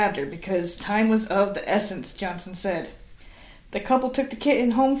just grabbed her because time was of the essence, Johnson said. The couple took the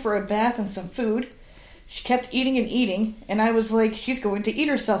kitten home for a bath and some food. She kept eating and eating, and I was like, she's going to eat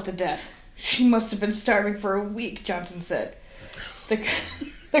herself to death. She must have been starving for a week, Johnson said.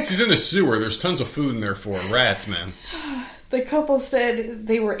 She's in the sewer. There's tons of food in there for her. Rats, man. The couple said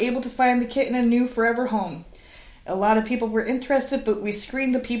they were able to find the kitten a new forever home. A lot of people were interested, but we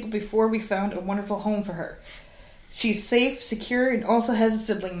screened the people before we found a wonderful home for her. She's safe, secure, and also has a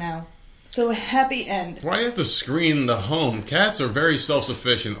sibling now. So a happy end. Why do you have to screen the home? Cats are very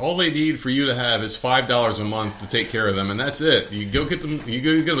self-sufficient. All they need for you to have is $5 a month to take care of them, and that's it. You go get them. You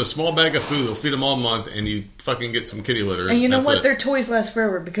go get them a small bag of food. They'll feed them all month, and you fucking get some kitty litter. And you know what? It. Their toys last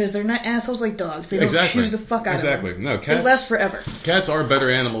forever because they're not assholes like dogs. They don't chew the fuck out of them. Exactly. No, cats they last forever. Cats are better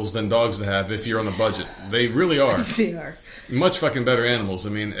animals than dogs to have if you're on a budget. They really are. They are. Much fucking better animals. I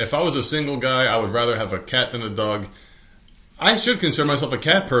mean, if I was a single guy, I would rather have a cat than a dog. I should consider myself a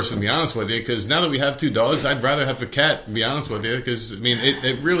cat person, to be honest with you, because now that we have 2 dogs, I'd rather have a cat, to be honest with you, because, I mean,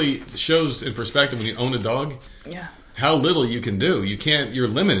 it really shows in perspective when you own a dog how little you can do. You're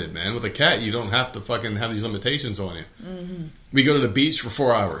limited, man. With a cat, you don't have to fucking have these limitations on you. Mm-hmm. We go to the beach for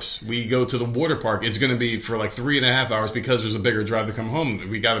 4 hours. We go to the water park. It's going to be for like 3.5 hours because there's a bigger drive to come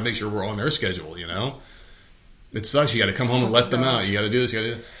home. We got to make sure we're on their schedule, you know? It sucks. You got to come home and let them out. You got to do this, you got to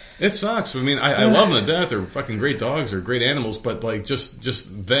do that. It sucks. I mean, I love them to death. They're fucking great dogs. They're great animals. But, like,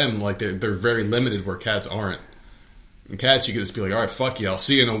 just them, like, they're very limited where cats aren't. And cats, you can just be like, all right, fuck you. I'll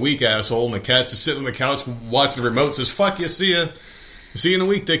see you in a week, asshole. And the cat's just sitting on the couch, watching the remote, says, fuck you, see ya. See you in a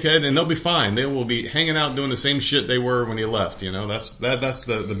week, dickhead. And they'll be fine. They will be hanging out doing the same shit they were when you left, you know? That's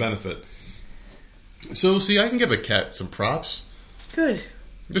the benefit. So, see, I can give a cat some props. Good.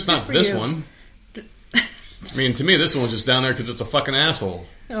 Just not this one. I mean, to me, this one was just down there because it's a fucking asshole.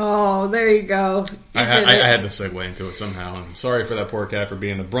 Oh, there you go. I had to segue into it somehow. I'm sorry for that poor cat for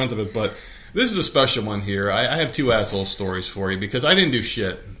being the brunt of it, but this is a special one here. I have 2 asshole stories for you because I didn't do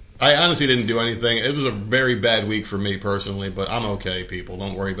shit. I honestly didn't do anything. It was a very bad week for me personally, but I'm okay, people.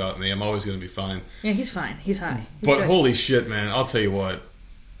 Don't worry about me. I'm always going to be fine. Yeah, he's fine. He's high. He's but good. Holy shit, man. I'll tell you what.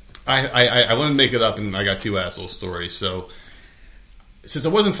 I want to make it up, and I got 2 asshole stories, so... Since I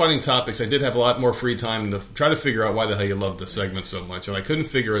wasn't finding topics, I did have a lot more free time to try to figure out why the hell you love this segment so much, and I couldn't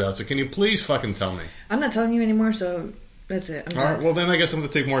figure it out. So can you please fucking tell me? I'm not telling you anymore, so that's it. All right, well then I guess I'm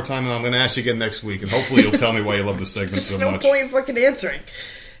going to take more time, and I'm going to ask you again next week, and hopefully you'll tell me why you love this segment so much. No point in fucking answering.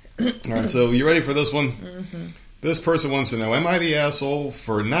 All right, so you ready for this one? Mm-hmm. This person wants to know, am I the asshole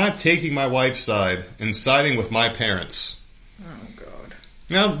for not taking my wife's side and siding with my parents? Oh, God.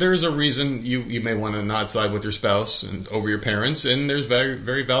 Now, there's a reason you may want to not side with your spouse and over your parents, and there's very,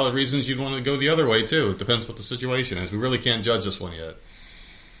 very valid reasons you'd want to go the other way, too. It depends what the situation is. We really can't judge this one yet.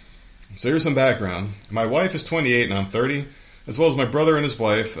 So here's some background. My wife is 28 and I'm 30, as well as my brother and his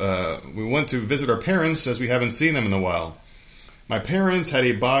wife. We went to visit our parents as we haven't seen them in a while. My parents had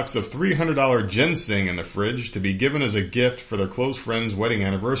a box of $300 ginseng in the fridge to be given as a gift for their close friend's wedding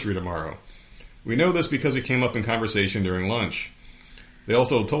anniversary tomorrow. We know this because it came up in conversation during lunch. They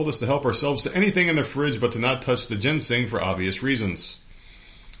also told us to help ourselves to anything in the fridge but to not touch the ginseng for obvious reasons.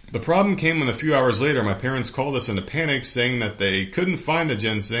 The problem came when a few hours later my parents called us in a panic saying that they couldn't find the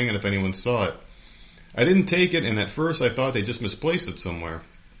ginseng and if anyone saw it. I didn't take it and at first I thought they just misplaced it somewhere.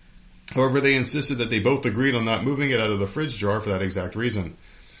 However, they insisted that they both agreed on not moving it out of the fridge jar for that exact reason.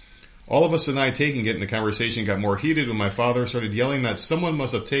 All of us denied taking it and the conversation got more heated when my father started yelling that someone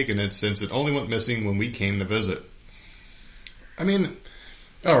must have taken it since it only went missing when we came to visit. I mean...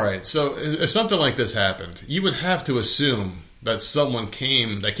 Alright, so if something like this happened, you would have to assume that someone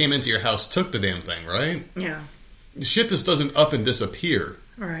came into your house took the damn thing, right? Yeah. Shit just doesn't up and disappear.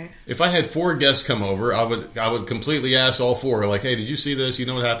 Right. If I had 4 guests come over, I would completely ask all 4, like, hey, did you see this? You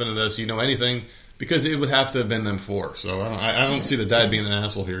know what happened to this? You know anything? Because it would have to have been them 4. So I don't see the dad being an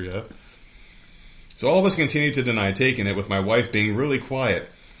asshole here yet. So all of us continued to deny taking it, with my wife being really quiet.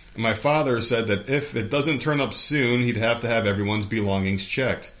 And my father said that if it doesn't turn up soon, he'd have to have everyone's belongings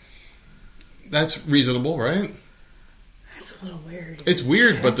checked. That's reasonable, right? That's a little weird. It's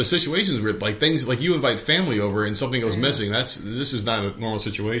weird, but the situation's weird. Like things like you invite family over and something goes missing. This is not a normal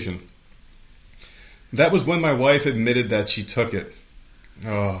situation. That was when my wife admitted that she took it.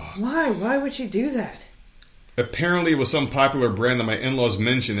 Oh. Why? Why would she do that? Apparently it was some popular brand that my in-laws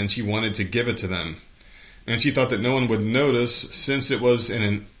mentioned and she wanted to give it to them. And she thought that no one would notice since it was in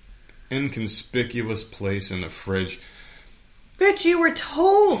an inconspicuous place in the fridge. Bitch, you were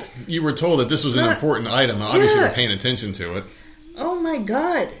told. You were told that this was an important item. Obviously, you're paying attention to it. Oh my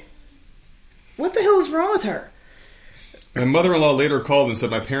God. What the hell is wrong with her? My mother-in-law later called and said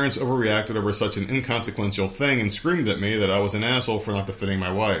my parents overreacted over such an inconsequential thing and screamed at me that I was an asshole for not defending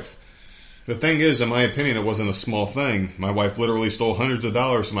my wife. The thing is, in my opinion, it wasn't a small thing. My wife literally stole hundreds of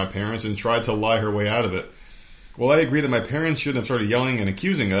dollars from my parents and tried to lie her way out of it. Well, I agree that my parents shouldn't have started yelling and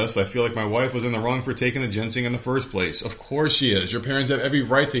accusing us. I feel like my wife was in the wrong for taking the ginseng in the first place. Of course she is. Your parents have every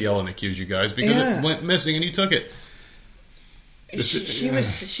right to yell and accuse you guys because it went missing and you took it.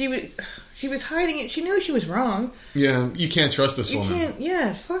 She was hiding it. She knew she was wrong. Yeah, you can't trust this woman.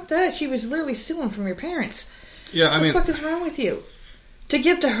 Yeah, fuck that. She was literally stealing from your parents. Yeah, I mean... What the fuck is wrong with you? To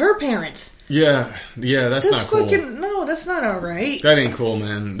give to her parents. Yeah, that's not cool. No, that's not alright. That ain't cool,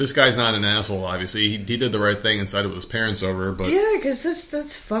 man. This guy's not an asshole, obviously. He did the right thing and sided with his parents over, but... Yeah, because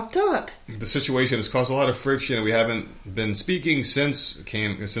that's fucked up. The situation has caused a lot of friction, and we haven't been speaking since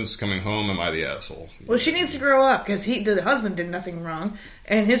coming home. Am I the asshole? Well, she needs to grow up, because the husband did nothing wrong,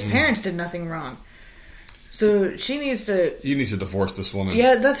 and his parents did nothing wrong. So she needs to... You need to divorce this woman.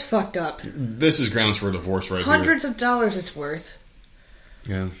 Yeah, that's fucked up. This is grounds for a divorce right Hundreds of dollars it's worth.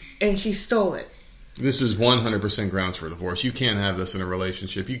 Yeah. And she stole it. This is 100% grounds for a divorce. You can't have this in a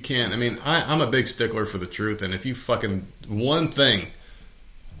relationship. You can't. I mean, I'm a big stickler for the truth, and if you fucking... One thing,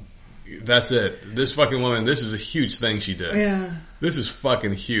 that's it. This fucking woman, this is a huge thing she did. Yeah. This is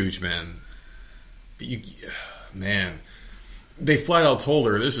fucking huge, man. Man. They flat out told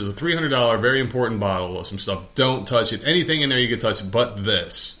her, this is a $300 very important bottle of some stuff. Don't touch it. Anything in there you can touch but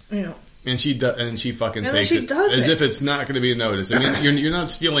this. Yeah. And she fucking takes it as if it's not going to be noticed. I mean, you're not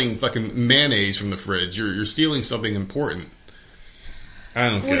stealing fucking mayonnaise from the fridge. You're stealing something important.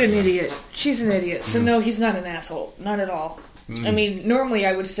 I don't get What an idiot. She's an idiot. So no, he's not an asshole. Not at all. I mean, normally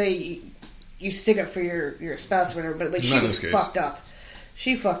I would say you stick up for your spouse or whatever, but like she was fucked up.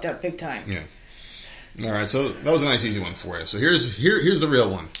 She fucked up big time. Yeah. All right, so that was a nice easy one for you. So here's the real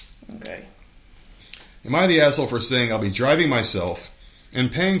one. Okay. Am I the asshole for saying I'll be driving myself and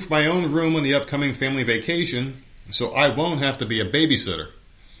paying for my own room on the upcoming family vacation so I won't have to be a babysitter?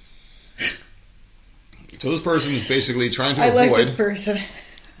 So this person is basically trying to avoid this person.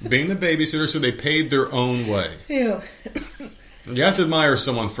 being the babysitter, so they paid their own way. Yeah. You have to admire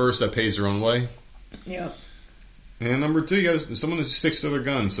someone first that pays their own way. Yeah. And number two, you got someone who sticks to their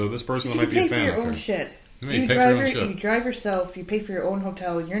guns. So this person might be a fan of You pay for your own shit. Yeah, you drive yourself. You pay for your own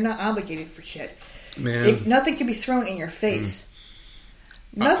hotel. You're not obligated for shit. Man, nothing can be thrown in your face.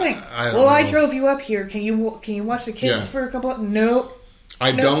 Nothing. I don't know. I drove you up here. Can you watch the kids for a couple of... Nope.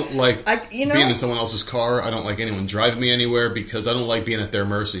 I don't like being in someone else's car. I don't like anyone driving me anywhere because I don't like being at their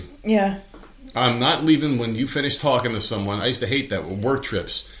mercy. Yeah. I'm not leaving when you finish talking to someone. I used to hate that with work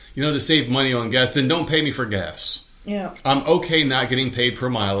trips. To save money on gas, then don't pay me for gas. Yeah. I'm okay not getting paid per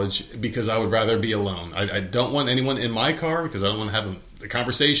mileage because I would rather be alone. I don't want anyone in my car because I don't want to have a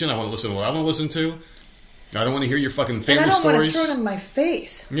conversation. I want to listen to what I want to listen to. I don't want to hear your fucking family stories. And I don't want to throw it in my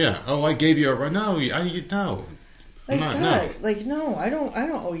face. Yeah. Oh, I gave you a... No, no. Like, God, like, no, I don't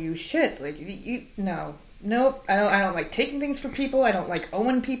owe you shit. Like, no. Nope. I don't like taking things from people. I don't like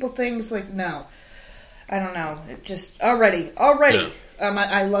owing people things. Like, no. I don't know. It just... Already. Yeah.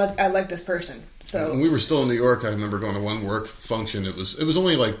 I like this person. So when we were still in New York, I remember going to one work function. It was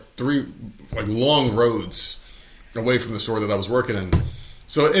only like 3 long roads away from the store that I was working in.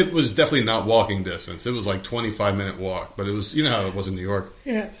 So it was definitely not walking distance. It was like 25-minute walk, but it was how it was in New York.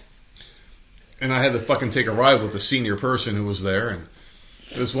 Yeah. And I had to fucking take a ride with a senior person who was there, and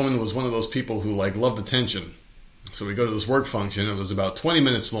this woman was one of those people who loved attention. So we go to this work function. It was about 20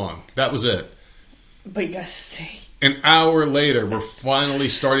 minutes long. That was it. But you gotta stay. An hour later, we're finally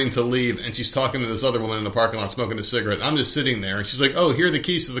starting to leave, and she's talking to this other woman in the parking lot smoking a cigarette. I'm just sitting there, and she's like, oh, here are the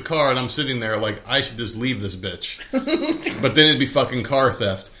keys to the car, and I'm sitting there like, I should just leave this bitch. But then it'd be fucking car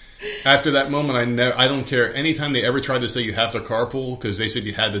theft. After that moment, I don't care. Anytime they ever tried to say you have to carpool, because they said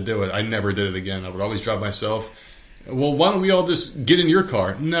you had to do it, I never did it again. I would always drive myself. Well, why don't we all just get in your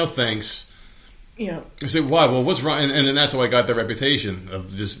car? No, thanks. Yeah. I said, why? Well, what's wrong? And then that's how I got the reputation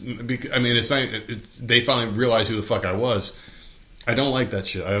of just... I mean, it's not... they finally realized who the fuck I was. I don't like that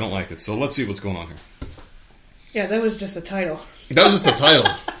shit. I don't like it. So let's see what's going on here. Yeah, that was just a title. That was just a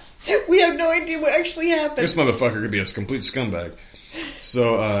title. We have no idea what actually happened. This motherfucker could be a complete scumbag.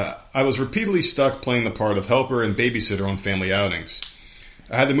 So, I was repeatedly stuck playing the part of helper and babysitter on family outings.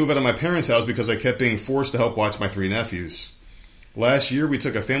 I had to move out of my parents' house because I kept being forced to help watch my 3 nephews. Last year, we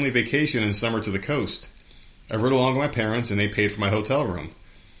took a family vacation in summer to the coast. I rode along with my parents, and they paid for my hotel room.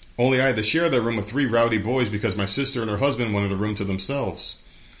 Only I had to share that room with 3 rowdy boys because my sister and her husband wanted a room to themselves.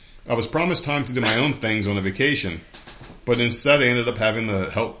 I was promised time to do my own things on the vacation, but instead I ended up having to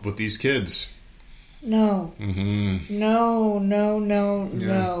help with these kids. No. Mm-hmm.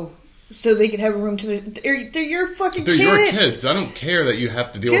 No. So they could have a room to they're your fucking kids. They're your kids. I don't care that you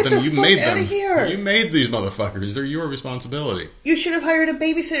have to deal with them. You made them. Get the fuck out of here. You made these motherfuckers. They're your responsibility. You should have hired a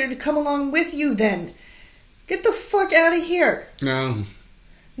babysitter to come along with you then. Get the fuck out of here. No.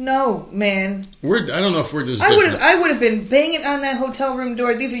 No, man. I don't know if we're just. I would have been banging on that hotel room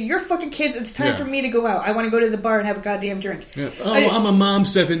door. These are your fucking kids. It's time for me to go out. I want to go to the bar and have a goddamn drink. Yeah. Oh, I'm a mom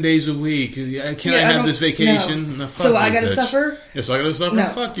 7 days a week. Can I have this vacation? No. So I gotta suffer? Yeah, so I gotta suffer? No.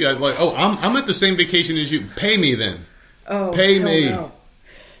 Fuck you. I'm at the same vacation as you. Pay me then. Oh, pay me. No.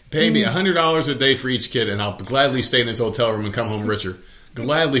 Pay me $100 a day for each kid, and I'll gladly stay in this hotel room and come home richer.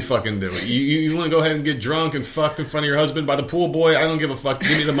 Gladly fucking do it. You want to go ahead and get drunk and fucked in front of your husband by the pool boy? I don't give a fuck.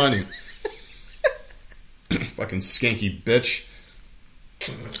 Give me the money. Fucking skanky bitch.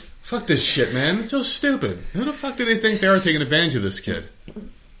 Fuck this shit, man. It's so stupid. Who the fuck do they think they are taking advantage of this kid?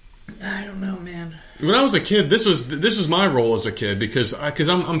 I don't know, man. When I was a kid, this was my role as a kid because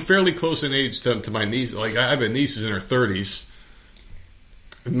I'm fairly close in age to my niece. Like I have nieces in her 30s.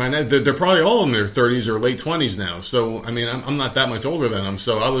 They're probably all in their 30s or late 20s now. So, I mean, I'm not that much older than them.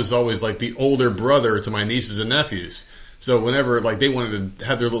 So I was always like the older brother to my nieces and nephews. So whenever like they wanted to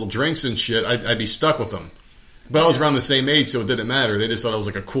have their little drinks and shit, I'd be stuck with them. But I was around the same age, so it didn't matter. They just thought I was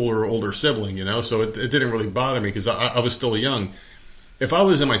like a cooler, older sibling, you know? So it didn't really bother me because I was still young. If I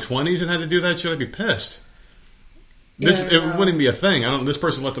was in my 20s and had to do that shit, I'd be pissed. It wouldn't be a thing. This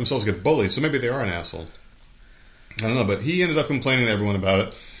person let themselves get bullied, so maybe they are an asshole. I don't know, but he ended up complaining to everyone about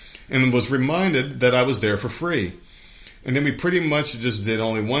it and was reminded that I was there for free. And then we pretty much just did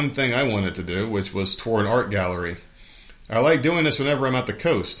only one thing I wanted to do, which was tour an art gallery. I like doing this whenever I'm at the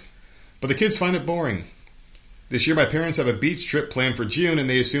coast, but the kids find it boring. This year my parents have a beach trip planned for June, and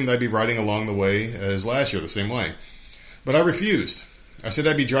they assumed I'd be riding along the way as last year, the same way. But I refused. I said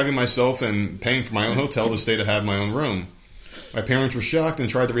I'd be driving myself and paying for my own hotel to stay to have my own room. My parents were shocked and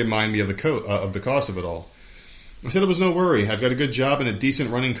tried to remind me of the cost of it all. I said it was no worry. I've got a good job and a decent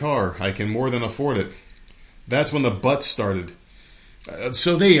running car. I can more than afford it. That's when the buts started.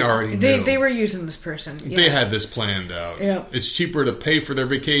 So they already knew. They were using this person. Yeah. They had this planned out. Yeah. It's cheaper to pay for their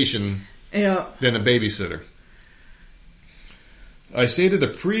vacation than a babysitter. I stated the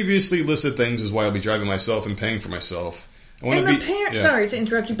previously listed things is why I'll be driving myself and paying for myself. Sorry to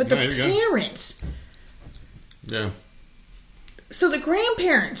interrupt you, but the parents. Yeah. So the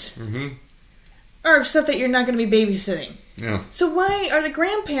grandparents are upset that you're not going to be babysitting. Yeah. So why are the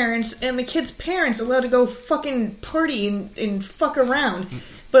grandparents and the kids' parents allowed to go fucking party and fuck around?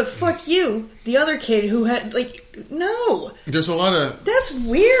 But fuck you, the other kid who had, no. There's a lot of... That's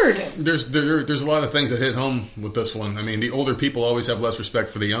weird. There's a lot of things that hit home with this one. I mean, the older people always have less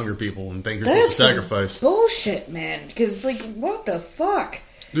respect for the younger people and think you're supposed to sacrifice. Bullshit, man. Because, what the fuck?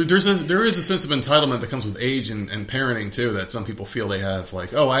 There is a sense of entitlement that comes with age and parenting, too, that some people feel they have.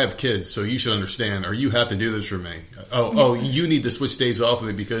 Like, oh, I have kids, so you should understand, or you have to do this for me. Oh, you need to switch days off of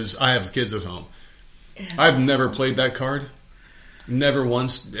me because I have kids at home. Yeah. I've never played that card. Never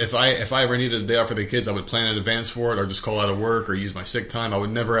once. If I ever needed a day off for the kids, I would plan in advance for it, or just call out of work, or use my sick time. I would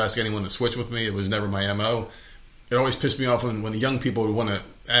never ask anyone to switch with me. It was never my MO. It always pissed me off when the young people would want to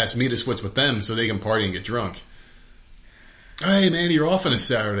ask me to switch with them so they can party and get drunk. Hey man, you're off on a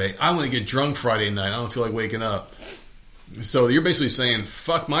Saturday. I want to get drunk Friday night. I don't feel like waking up. So you're basically saying,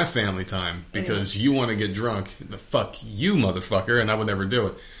 fuck my family time because you want to get drunk. Fuck you, motherfucker, and I would never do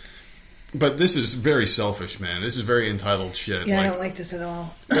it. But this is very selfish, man. This is very entitled shit. Yeah, I don't like this at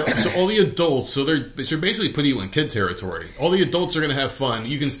all. So all the adults, so they're basically putting you in kid territory. All the adults are going to have fun.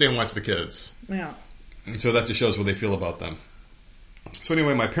 You can stay and watch the kids. Yeah. And so that just shows what they feel about them. So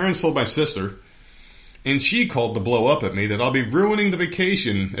anyway, my parents told my sister, and she called to blow up at me that I'll be ruining the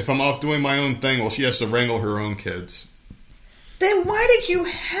vacation if I'm off doing my own thing while she has to wrangle her own kids. Then why did you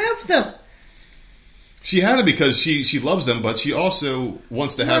have them? She had it because she loves them, but she also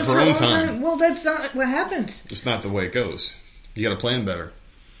wants to have her own time. Well, that's not what happens. It's not the way it goes. You got to plan better.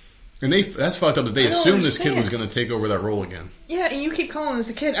 And that's fucked up that they assumed this kid was going to take over that role again. Yeah, and you keep calling this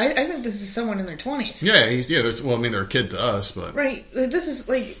a kid. I think this is someone in their 20s. Yeah, they're a kid to us, but right. This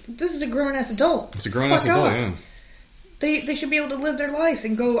is a grown ass adult. It's a grown ass adult. Yeah. They should be able to live their life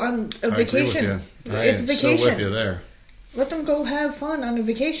and go on a vacation. Agree with you. It's a vacation. So with you there. Let them go have fun on a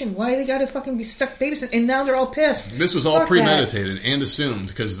vacation. Why they gotta fucking be stuck babysitting? And now they're all pissed. This was all premeditated and assumed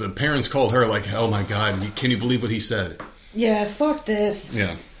because the parents called her like, oh my god, can you believe what he said? Yeah, fuck this.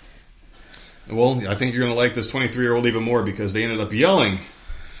 Yeah. Well, I think you're going to like this 23-year-old even more because they ended up yelling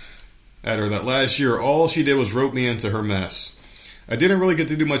at her that last year all she did was rope me into her mess. I didn't really get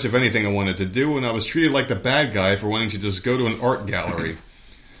to do much of anything I wanted to do, and I was treated like the bad guy for wanting to just go to an art gallery.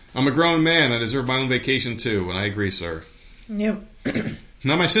 I'm a grown man. I deserve my own vacation too, and I agree, sir. Yep.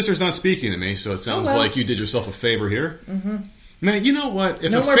 Now, my sister's not speaking to me, so it sounds like you did yourself a favor here. Mm-hmm. Man, you know what?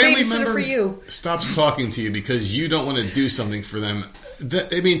 If no a family member for you. stops talking to you because you don't want to do something for them,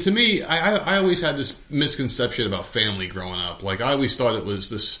 to me, I always had this misconception about family growing up. Like, I always thought it was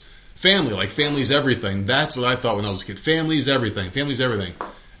this family, like family's everything. That's what I thought when I was a kid. Family's everything. Family's everything.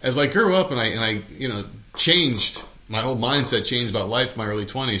 As I grew up and I changed, my whole mindset changed about life in my early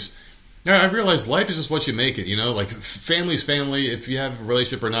 20s. I realized life is just what you make it, like family's family. If you have a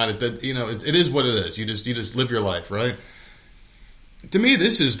relationship or not, it is what it is. You just live your life, right? To me,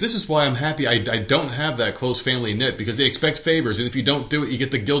 this is why I'm happy I don't have that close family knit, because they expect favors, and if you don't do it, you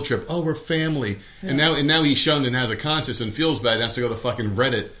get the guilt trip. Oh, we're family, and now he's shunned and has a conscience and feels bad and has to go to fucking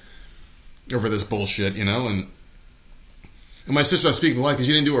Reddit over this bullshit, And my sister, I'm speaking why? Because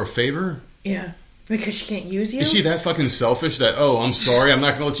you didn't do her a favor. Yeah, because she can't use you. Is she that fucking selfish that I'm sorry, I'm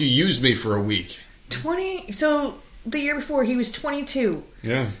not going to let you use me for a week? 20. So the year before, he was 22.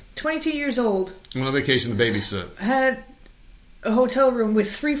 Yeah, 22 years old. Went on vacation to babysit. Had a hotel room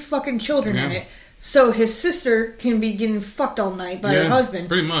with 3 fucking children in it, so his sister can be getting fucked all night by her husband.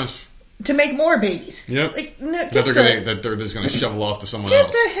 Pretty much. To make more babies. Yep. That they're just gonna shovel off to someone else.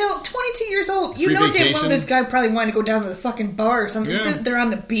 Get the hell, 22 years old. You Free know vacation. damn well this guy probably wanted to go down to the fucking bar or something. Yeah. They're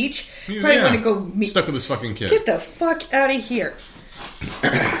on the beach. Probably want to go meet. Stuck with this fucking kid. Get the fuck out of here.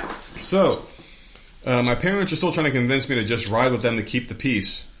 So, my parents are still trying to convince me to just ride with them to keep the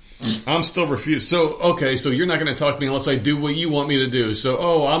peace. I'm still refused. So you're not going to talk to me unless I do what you want me to do.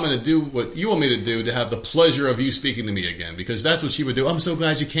 So, I'm going to do what you want me to do to have the pleasure of you speaking to me again. Because that's what she would do. I'm so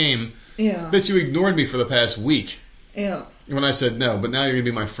glad you came. Yeah. That you ignored me for the past week. Yeah. When I said no, but now you're going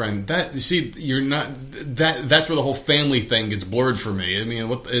to be my friend. You're not... That's where the whole family thing gets blurred for me. I mean,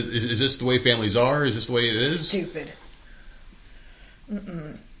 what is this the way families are? Is this the way it is? Stupid.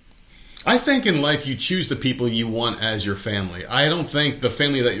 Mm-mm. I think in life you choose the people you want as your family. I don't think the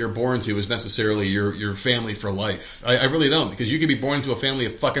family that you're born to is necessarily your family for life. I really don't, because you can be born into a family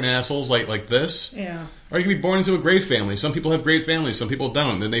of fucking assholes like this. Yeah. Or you can be born into a great family. Some people have great families, some people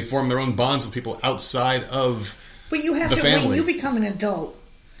don't. And they form their own bonds with people outside of But you have the to, family. when you become an adult,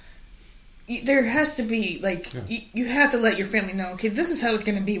 there has to be, you have to let your family know, okay, this is how it's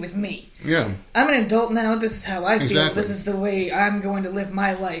going to be with me. Yeah. I'm an adult now, this is how I feel, Exactly. this is the way I'm going to live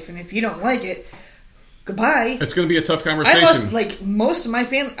my life, and if you don't like it, goodbye. It's going to be a tough conversation. Most of my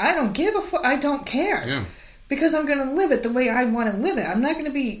family, I don't give a fuck, I don't care. Yeah. Because I'm going to live it the way I want to live it. I'm not going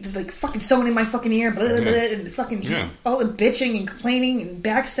to be, fucking someone in my fucking ear, blah, blah, blah, and fucking all the bitching and complaining and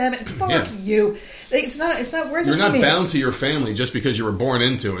backstabbing. Fuck you. It's not worth it. You're not bound to your family just because you were born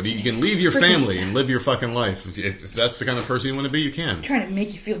into it. You can leave your family and live your fucking life. If that's the kind of person you want to be, you can. Trying to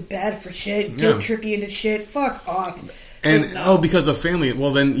make you feel bad for shit, guilt trip you into shit. Fuck off. And, because of family,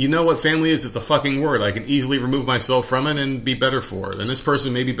 well then, you know what family is? It's a fucking word. I can easily remove myself from it and be better for it. And this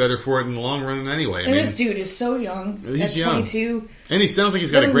person may be better for it in the long run anyway. This dude is so young. He's at 22. Young. And he sounds like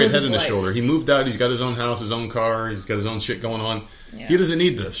he's got a great head on his shoulder. He moved out, he's got his own house, his own car, he's got his own shit going on. Yeah. He doesn't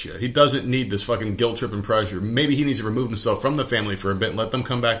need this shit. He doesn't need this fucking guilt trip and pressure. Maybe he needs to remove himself from the family for a bit and let them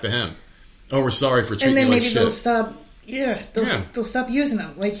come back to him. Oh, we're sorry for treating you like shit. And then maybe they'll stop... Yeah, they'll stop using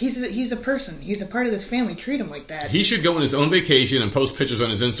him. He's a person. He's a part of this family. Treat him like that. He should go on his own vacation and post pictures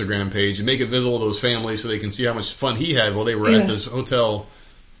on his Instagram page and make it visible to his family so they can see how much fun he had while they were at this hotel.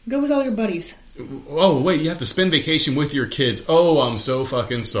 Go with all your buddies. Oh, wait, you have to spend vacation with your kids. Oh, I'm so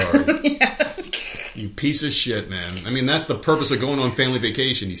fucking sorry. Yeah. You piece of shit, man. I mean, that's the purpose of going on family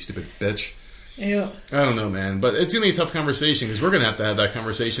vacation, you stupid bitch. Yeah. I don't know, man. But it's going to be a tough conversation because we're going to have that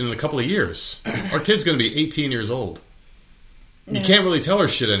conversation in a couple of years. Our kid's going to be 18 years old. You can't really tell her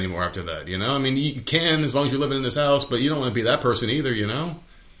shit anymore after that, I mean, you can as long as you're living in this house, but you don't want to be that person either, Yeah,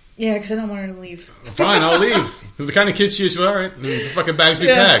 because I don't want her to leave. Fine, I'll leave. Because the kind of kid she is, all right, the fucking bags be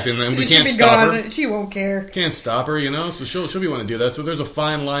packed, and then we can't stop her. She won't care. Can't stop her, so she'll be wanting to do that. So there's a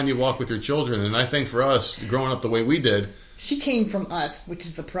fine line you walk with your children, and I think for us, growing up the way we did... She came from us, which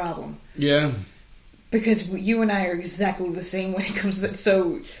is the problem. Yeah. Because you and I are exactly the same when it comes to that,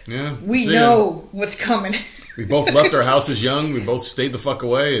 so we know what's coming. We both left our houses young. We both stayed the fuck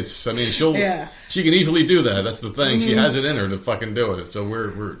away. She can easily do that. That's the thing. Mm-hmm. She has it in her to fucking do it. So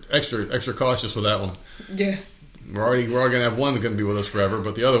we're extra cautious with that one. Yeah. We're already gonna have one that's gonna be with us forever,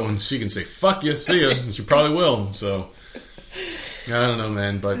 but the other one, she can say "fuck you," see ya, and she probably will. So I don't know,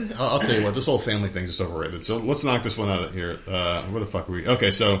 man. But I'll tell you what, this whole family thing is overrated. So let's knock this one out of here. Where the fuck are we?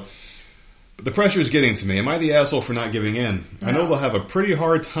 Okay, so. The pressure is getting to me. Am I the asshole for not giving in? No. I know they'll have a pretty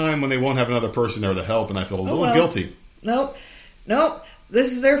hard time when they won't have another person there to help, and I feel a little guilty. Nope.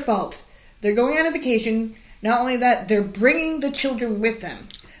 This is their fault. They're going on a vacation. Not only that, they're bringing the children with them.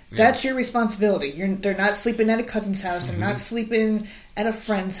 Yeah. That's your responsibility. They're not sleeping at a cousin's house. They're not sleeping at a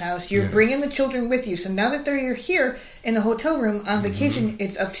friend's house. You're bringing the children with you. So now that they're here in the hotel room on vacation,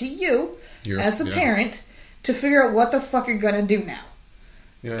 it's up to you as the parent to figure out what the fuck you're going to do now.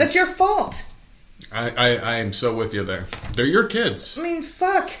 Yeah. That's your fault. I am so with you there. They're your kids. I mean,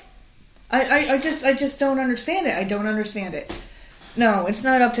 fuck. I just don't understand it. I don't understand it. No, it's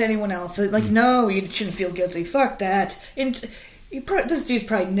not up to anyone else. Like, no, you shouldn't feel guilty. Fuck that. And this dude's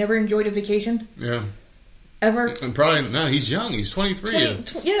probably never enjoyed a vacation. Yeah. Ever. And probably, no, he's young. He's 23.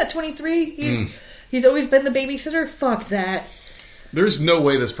 23. He's always been the babysitter. Fuck that. There's no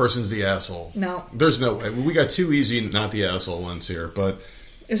way this person's the asshole. No. There's no way. We got two easy, not the asshole ones here, but...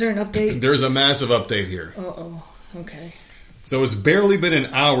 Is there an update? There's a massive update here. Uh-oh. Okay. So it's barely been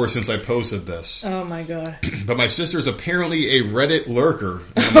an hour since I posted this. Oh, my God. But my sister's apparently a Reddit lurker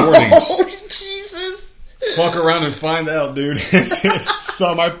in the mornings. Oh, Jesus. Fuck around and find out, dude.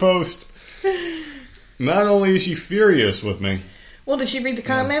 Saw my post. Not only is she furious with me. Well, did she read the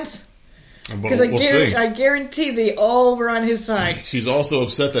comments? Because we'll I guarantee they all were on his side. She's also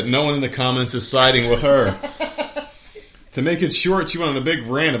upset that no one in the comments is siding with her. To make it short, she went on a big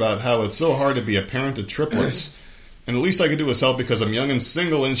rant about how it's so hard to be a parent to triplets. And the least I could do is help because I'm young and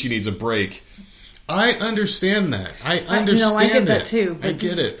single and she needs a break. I understand that. I understand I get that too. I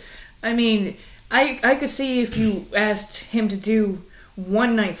get it. I mean, I could see if you asked him to do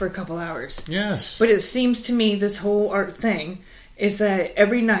one night for a couple hours. Yes. But it seems to me this whole art thing is that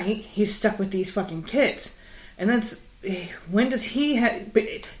every night he's stuck with these fucking kids. And that's... When does he have...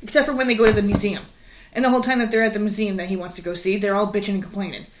 Except for when they go to the museum. And the whole time that they're at the museum that he wants to go see, they're all bitching and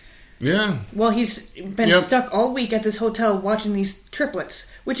complaining. Yeah. Well, he's been stuck all week at this hotel watching these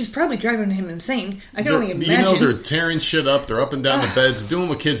triplets, which is probably driving him insane. I can only imagine. You know, they're tearing shit up. They're up and down the beds, doing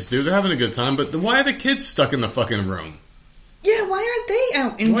what kids do. They're having a good time. But why are the kids stuck in the fucking room? Yeah, why aren't they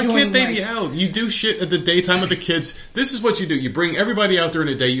out enjoying Why can't they life? be out? You do shit at the daytime with the kids. This is what you do. You bring everybody out during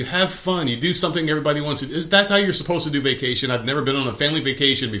the day. You have fun. You do something everybody wants to do. That's how you're supposed to do vacation. I've never been on a family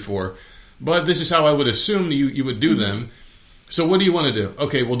vacation before. But this is how I would assume you would do them. So what do you want to do?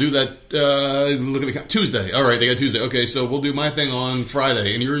 Okay, we'll do that, look at the Tuesday. All right, they got Tuesday. Okay, so we'll do my thing on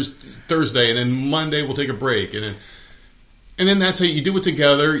Friday, and yours Thursday, and then Monday we'll take a break. And then that's how you do it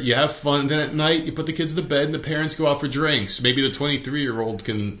together. You have fun. Then at night, you put the kids to bed, and the parents go out for drinks. Maybe the 23-year-old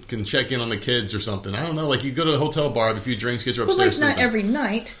can check in on the kids or something. I don't know. Like, you go to the hotel bar, have a few drinks, get you upstairs. Well, like, not every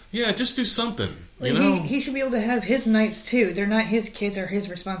night. Yeah, just do something. Like, you know? he should be able to have his nights, too. They're not his kids or his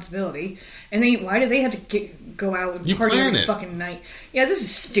responsibility. And why do they have to go out and party every fucking night? Yeah, this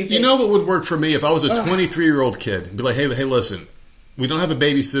is stupid. You know what would work for me if I was a 23-year-old kid? Be like, hey, listen, we don't have a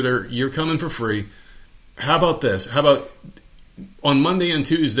babysitter. You're coming for free. How about this? How about on Monday and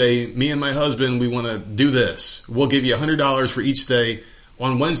Tuesday, me and my husband, we want to do this. We'll give you $100 for each day.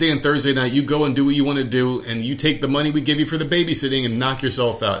 On Wednesday and Thursday night, you go and do what you want to do, and you take the money we give you for the babysitting and knock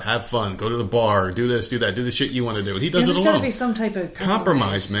yourself out. Have fun. Go to the bar. Do this, do that. Do the shit you want to do. And he does it alone. There's got to be some type of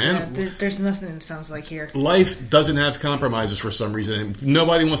compromise, man. Yeah, there's nothing it sounds like here. Life doesn't have compromises for some reason. And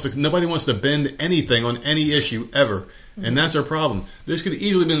nobody wants to bend anything on any issue ever. Mm-hmm. And that's our problem. This could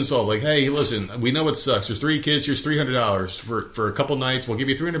easily been solved. Like, hey, listen, we know it sucks. There's 3 kids. Here's $300 for a couple nights. We'll give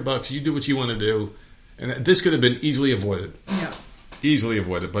you $300. You do what you want to do. And this could have been easily avoided. Yeah. Easily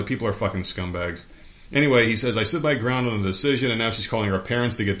avoided, but people are fucking scumbags. Anyway, he says, I stood my ground on the decision, and now she's calling her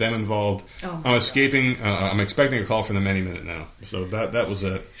parents to get them involved. Oh, I'm expecting a call from them any minute now. So that was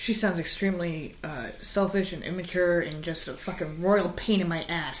it. She sounds extremely selfish and immature and just a fucking royal pain in my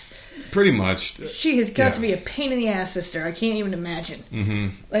ass. Pretty much. She has got to be a pain in the ass, sister. I can't even imagine. Mm-hmm.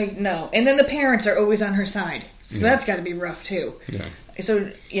 Like, no. And then the parents are always on her side. So that's got to be rough, too. Yeah.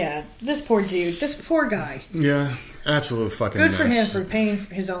 So, yeah, this poor dude, this poor guy. Yeah. Absolute fucking good mess. for him for paying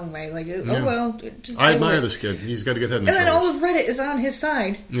his own way. Like, oh well. Just I admire this kid. He's got to get head in the And then all of Reddit is on his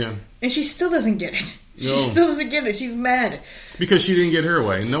side. Yeah. And she still doesn't get it. No. She still doesn't get it. She's mad. Because she didn't get her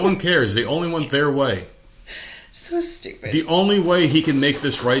way. No one cares. They only want their way. So stupid. The only way he can make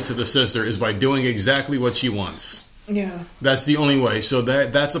this right to the sister is by doing exactly what she wants. Yeah. That's the only way. So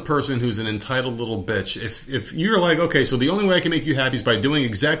that's a person who's an entitled little bitch. If you're like, okay, so the only way I can make you happy is by doing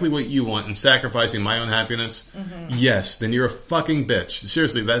exactly what you want and sacrificing my own happiness, yes, then you're a fucking bitch.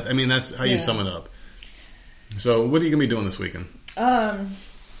 Seriously, that's how you sum it up. So what are you going to be doing this weekend?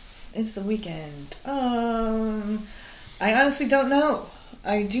 It's the weekend. I honestly don't know.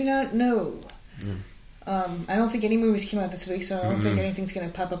 I do not know. I don't think any movies came out this week, so I don't think anything's going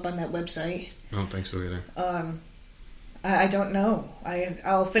to pop up on that website. I don't think so either. I don't know.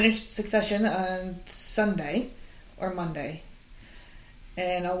 I'll finish Succession on Sunday or Monday,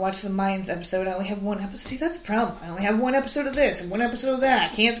 and I'll watch the Mayans episode. I only have one episode. See, that's the problem. I only have one episode of this and one episode of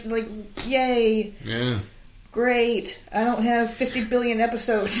that. I can't, yay. Yeah. Great. I don't have 50 billion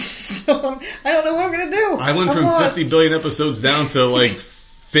episodes, so I don't know what I'm going to do. I went from 50 billion episodes down to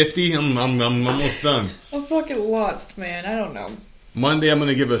 50. I'm almost done. I'm fucking lost, man. I don't know. Monday, I'm going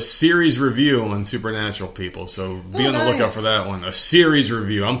to give a series review on Supernatural, people. So be on the lookout for that one. A series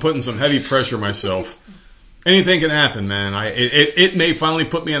review. I'm putting some heavy pressure myself. Anything can happen, man. It may finally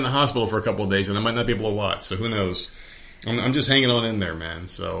put me in the hospital for a couple of days, and I might not be able to watch. So who knows? I'm just hanging on in there, man.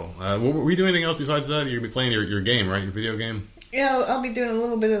 So were you doing anything else besides that? You're going to be playing your game, right? Your video game? Yeah, I'll be doing a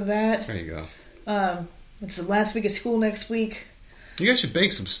little bit of that. There you go. It's the last week of school next week. You guys should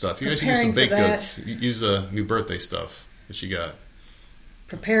bake some stuff. You guys should do some baked goods. Use the new birthday stuff that you got.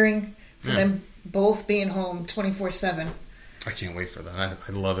 Preparing for them both being home 24/7. I can't wait for that.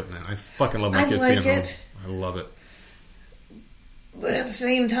 I love it, man. I fucking love my kids being home. I love it. But at the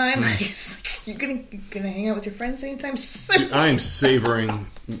same time, you're gonna hang out with your friends anytime soon. I am savoring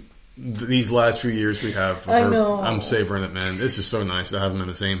these last few years we have. I know. I'm savoring it, man. This is so nice to have them in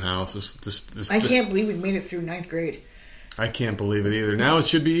the same house. I can't believe we made it through 9th grade. I can't believe it either. Now it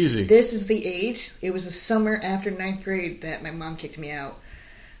should be easy. This is the age. It was the summer after 9th grade that my mom kicked me out.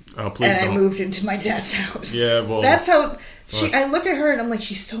 Oh, please don't. I moved into my dad's house. Yeah, well... That's how... I look at her and I'm like,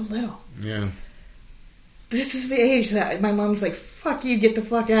 she's so little. Yeah. This is the age that my mom's like, fuck you, get the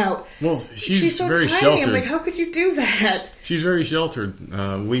fuck out. Well, she's so very tiny. sheltered. I'm like, how could you do that? She's very sheltered.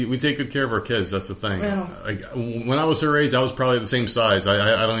 We take good care of our kids. That's the thing. Well, like, when I was her age, I was probably the same size.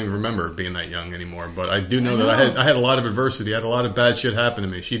 I don't even remember being that young anymore. But I do know that I had a lot of adversity. I had a lot of bad shit happen to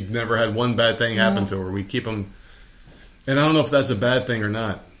me. She'd never had one bad thing happen to her. We keep them... And I don't know if that's a bad thing or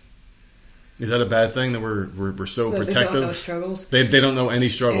not. Is that a bad thing that we're so protective? They don't know struggles. They don't know any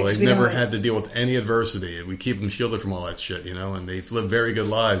struggle. They've never had to deal with any adversity. We keep them shielded from all that shit, you know, and they've lived very good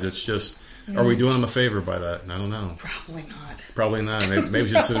lives. It's just, are we doing them a favor by that? I don't know. Probably not. Probably not. Maybe we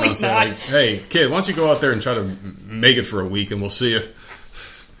should sit down and say, like, hey, kid, why don't you go out there and try to make it for a week and we'll see you.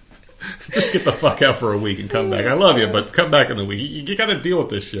 Just get the fuck out for a week and come back. I love you, but come back in a week. You got to deal with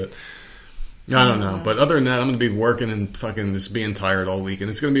this shit. I don't know. But other than that, I'm going to be working and fucking just being tired all week. And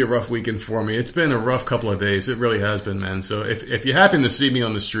it's going to be a rough weekend for me. It's been a rough couple of days. It really has been, man. So if you happen to see me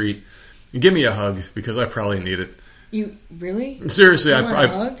on the street, give me a hug because I probably need it. You really? Seriously,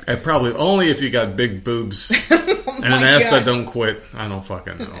 I probably, only if you got big boobs and an ass that don't quit. I don't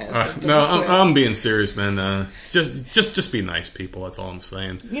fucking know. No, I'm being serious, man. Just be nice people. That's all I'm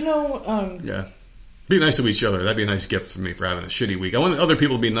saying. You know, yeah. Be nice to each other. That'd be a nice gift for me for having a shitty week. I want other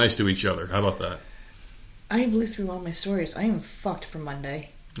people to be nice to each other. How about that? I blew through all my stories. I am fucked for Monday.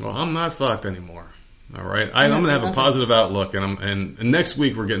 Well, I'm not fucked anymore. All right, I'm going to have a positive outlook, and next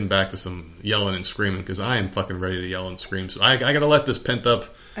week we're getting back to some yelling and screaming because I am fucking ready to yell and scream. So I got to let this pent up,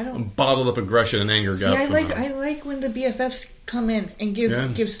 bottled up aggression and anger go. I like when the BFFs come in and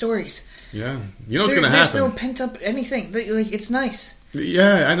give stories. Yeah, you know what's going to happen. There's no pent up anything. Like, it's nice.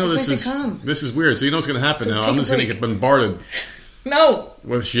 Yeah, I know this is weird. So you know what's going to happen now. I'm just going to get bombarded. No.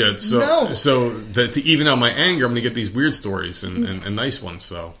 With shit. So that to even out my anger, I'm going to get these weird stories and nice ones.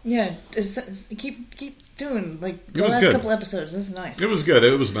 So yeah, keep doing like the last couple episodes. This is nice. It was good.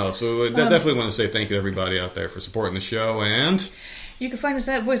 It was mellow. So I definitely want to say thank you to everybody out there for supporting the show. And you can find us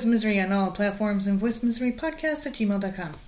at Voice of Misery on all platforms and voicemiserypodcast@gmail.com.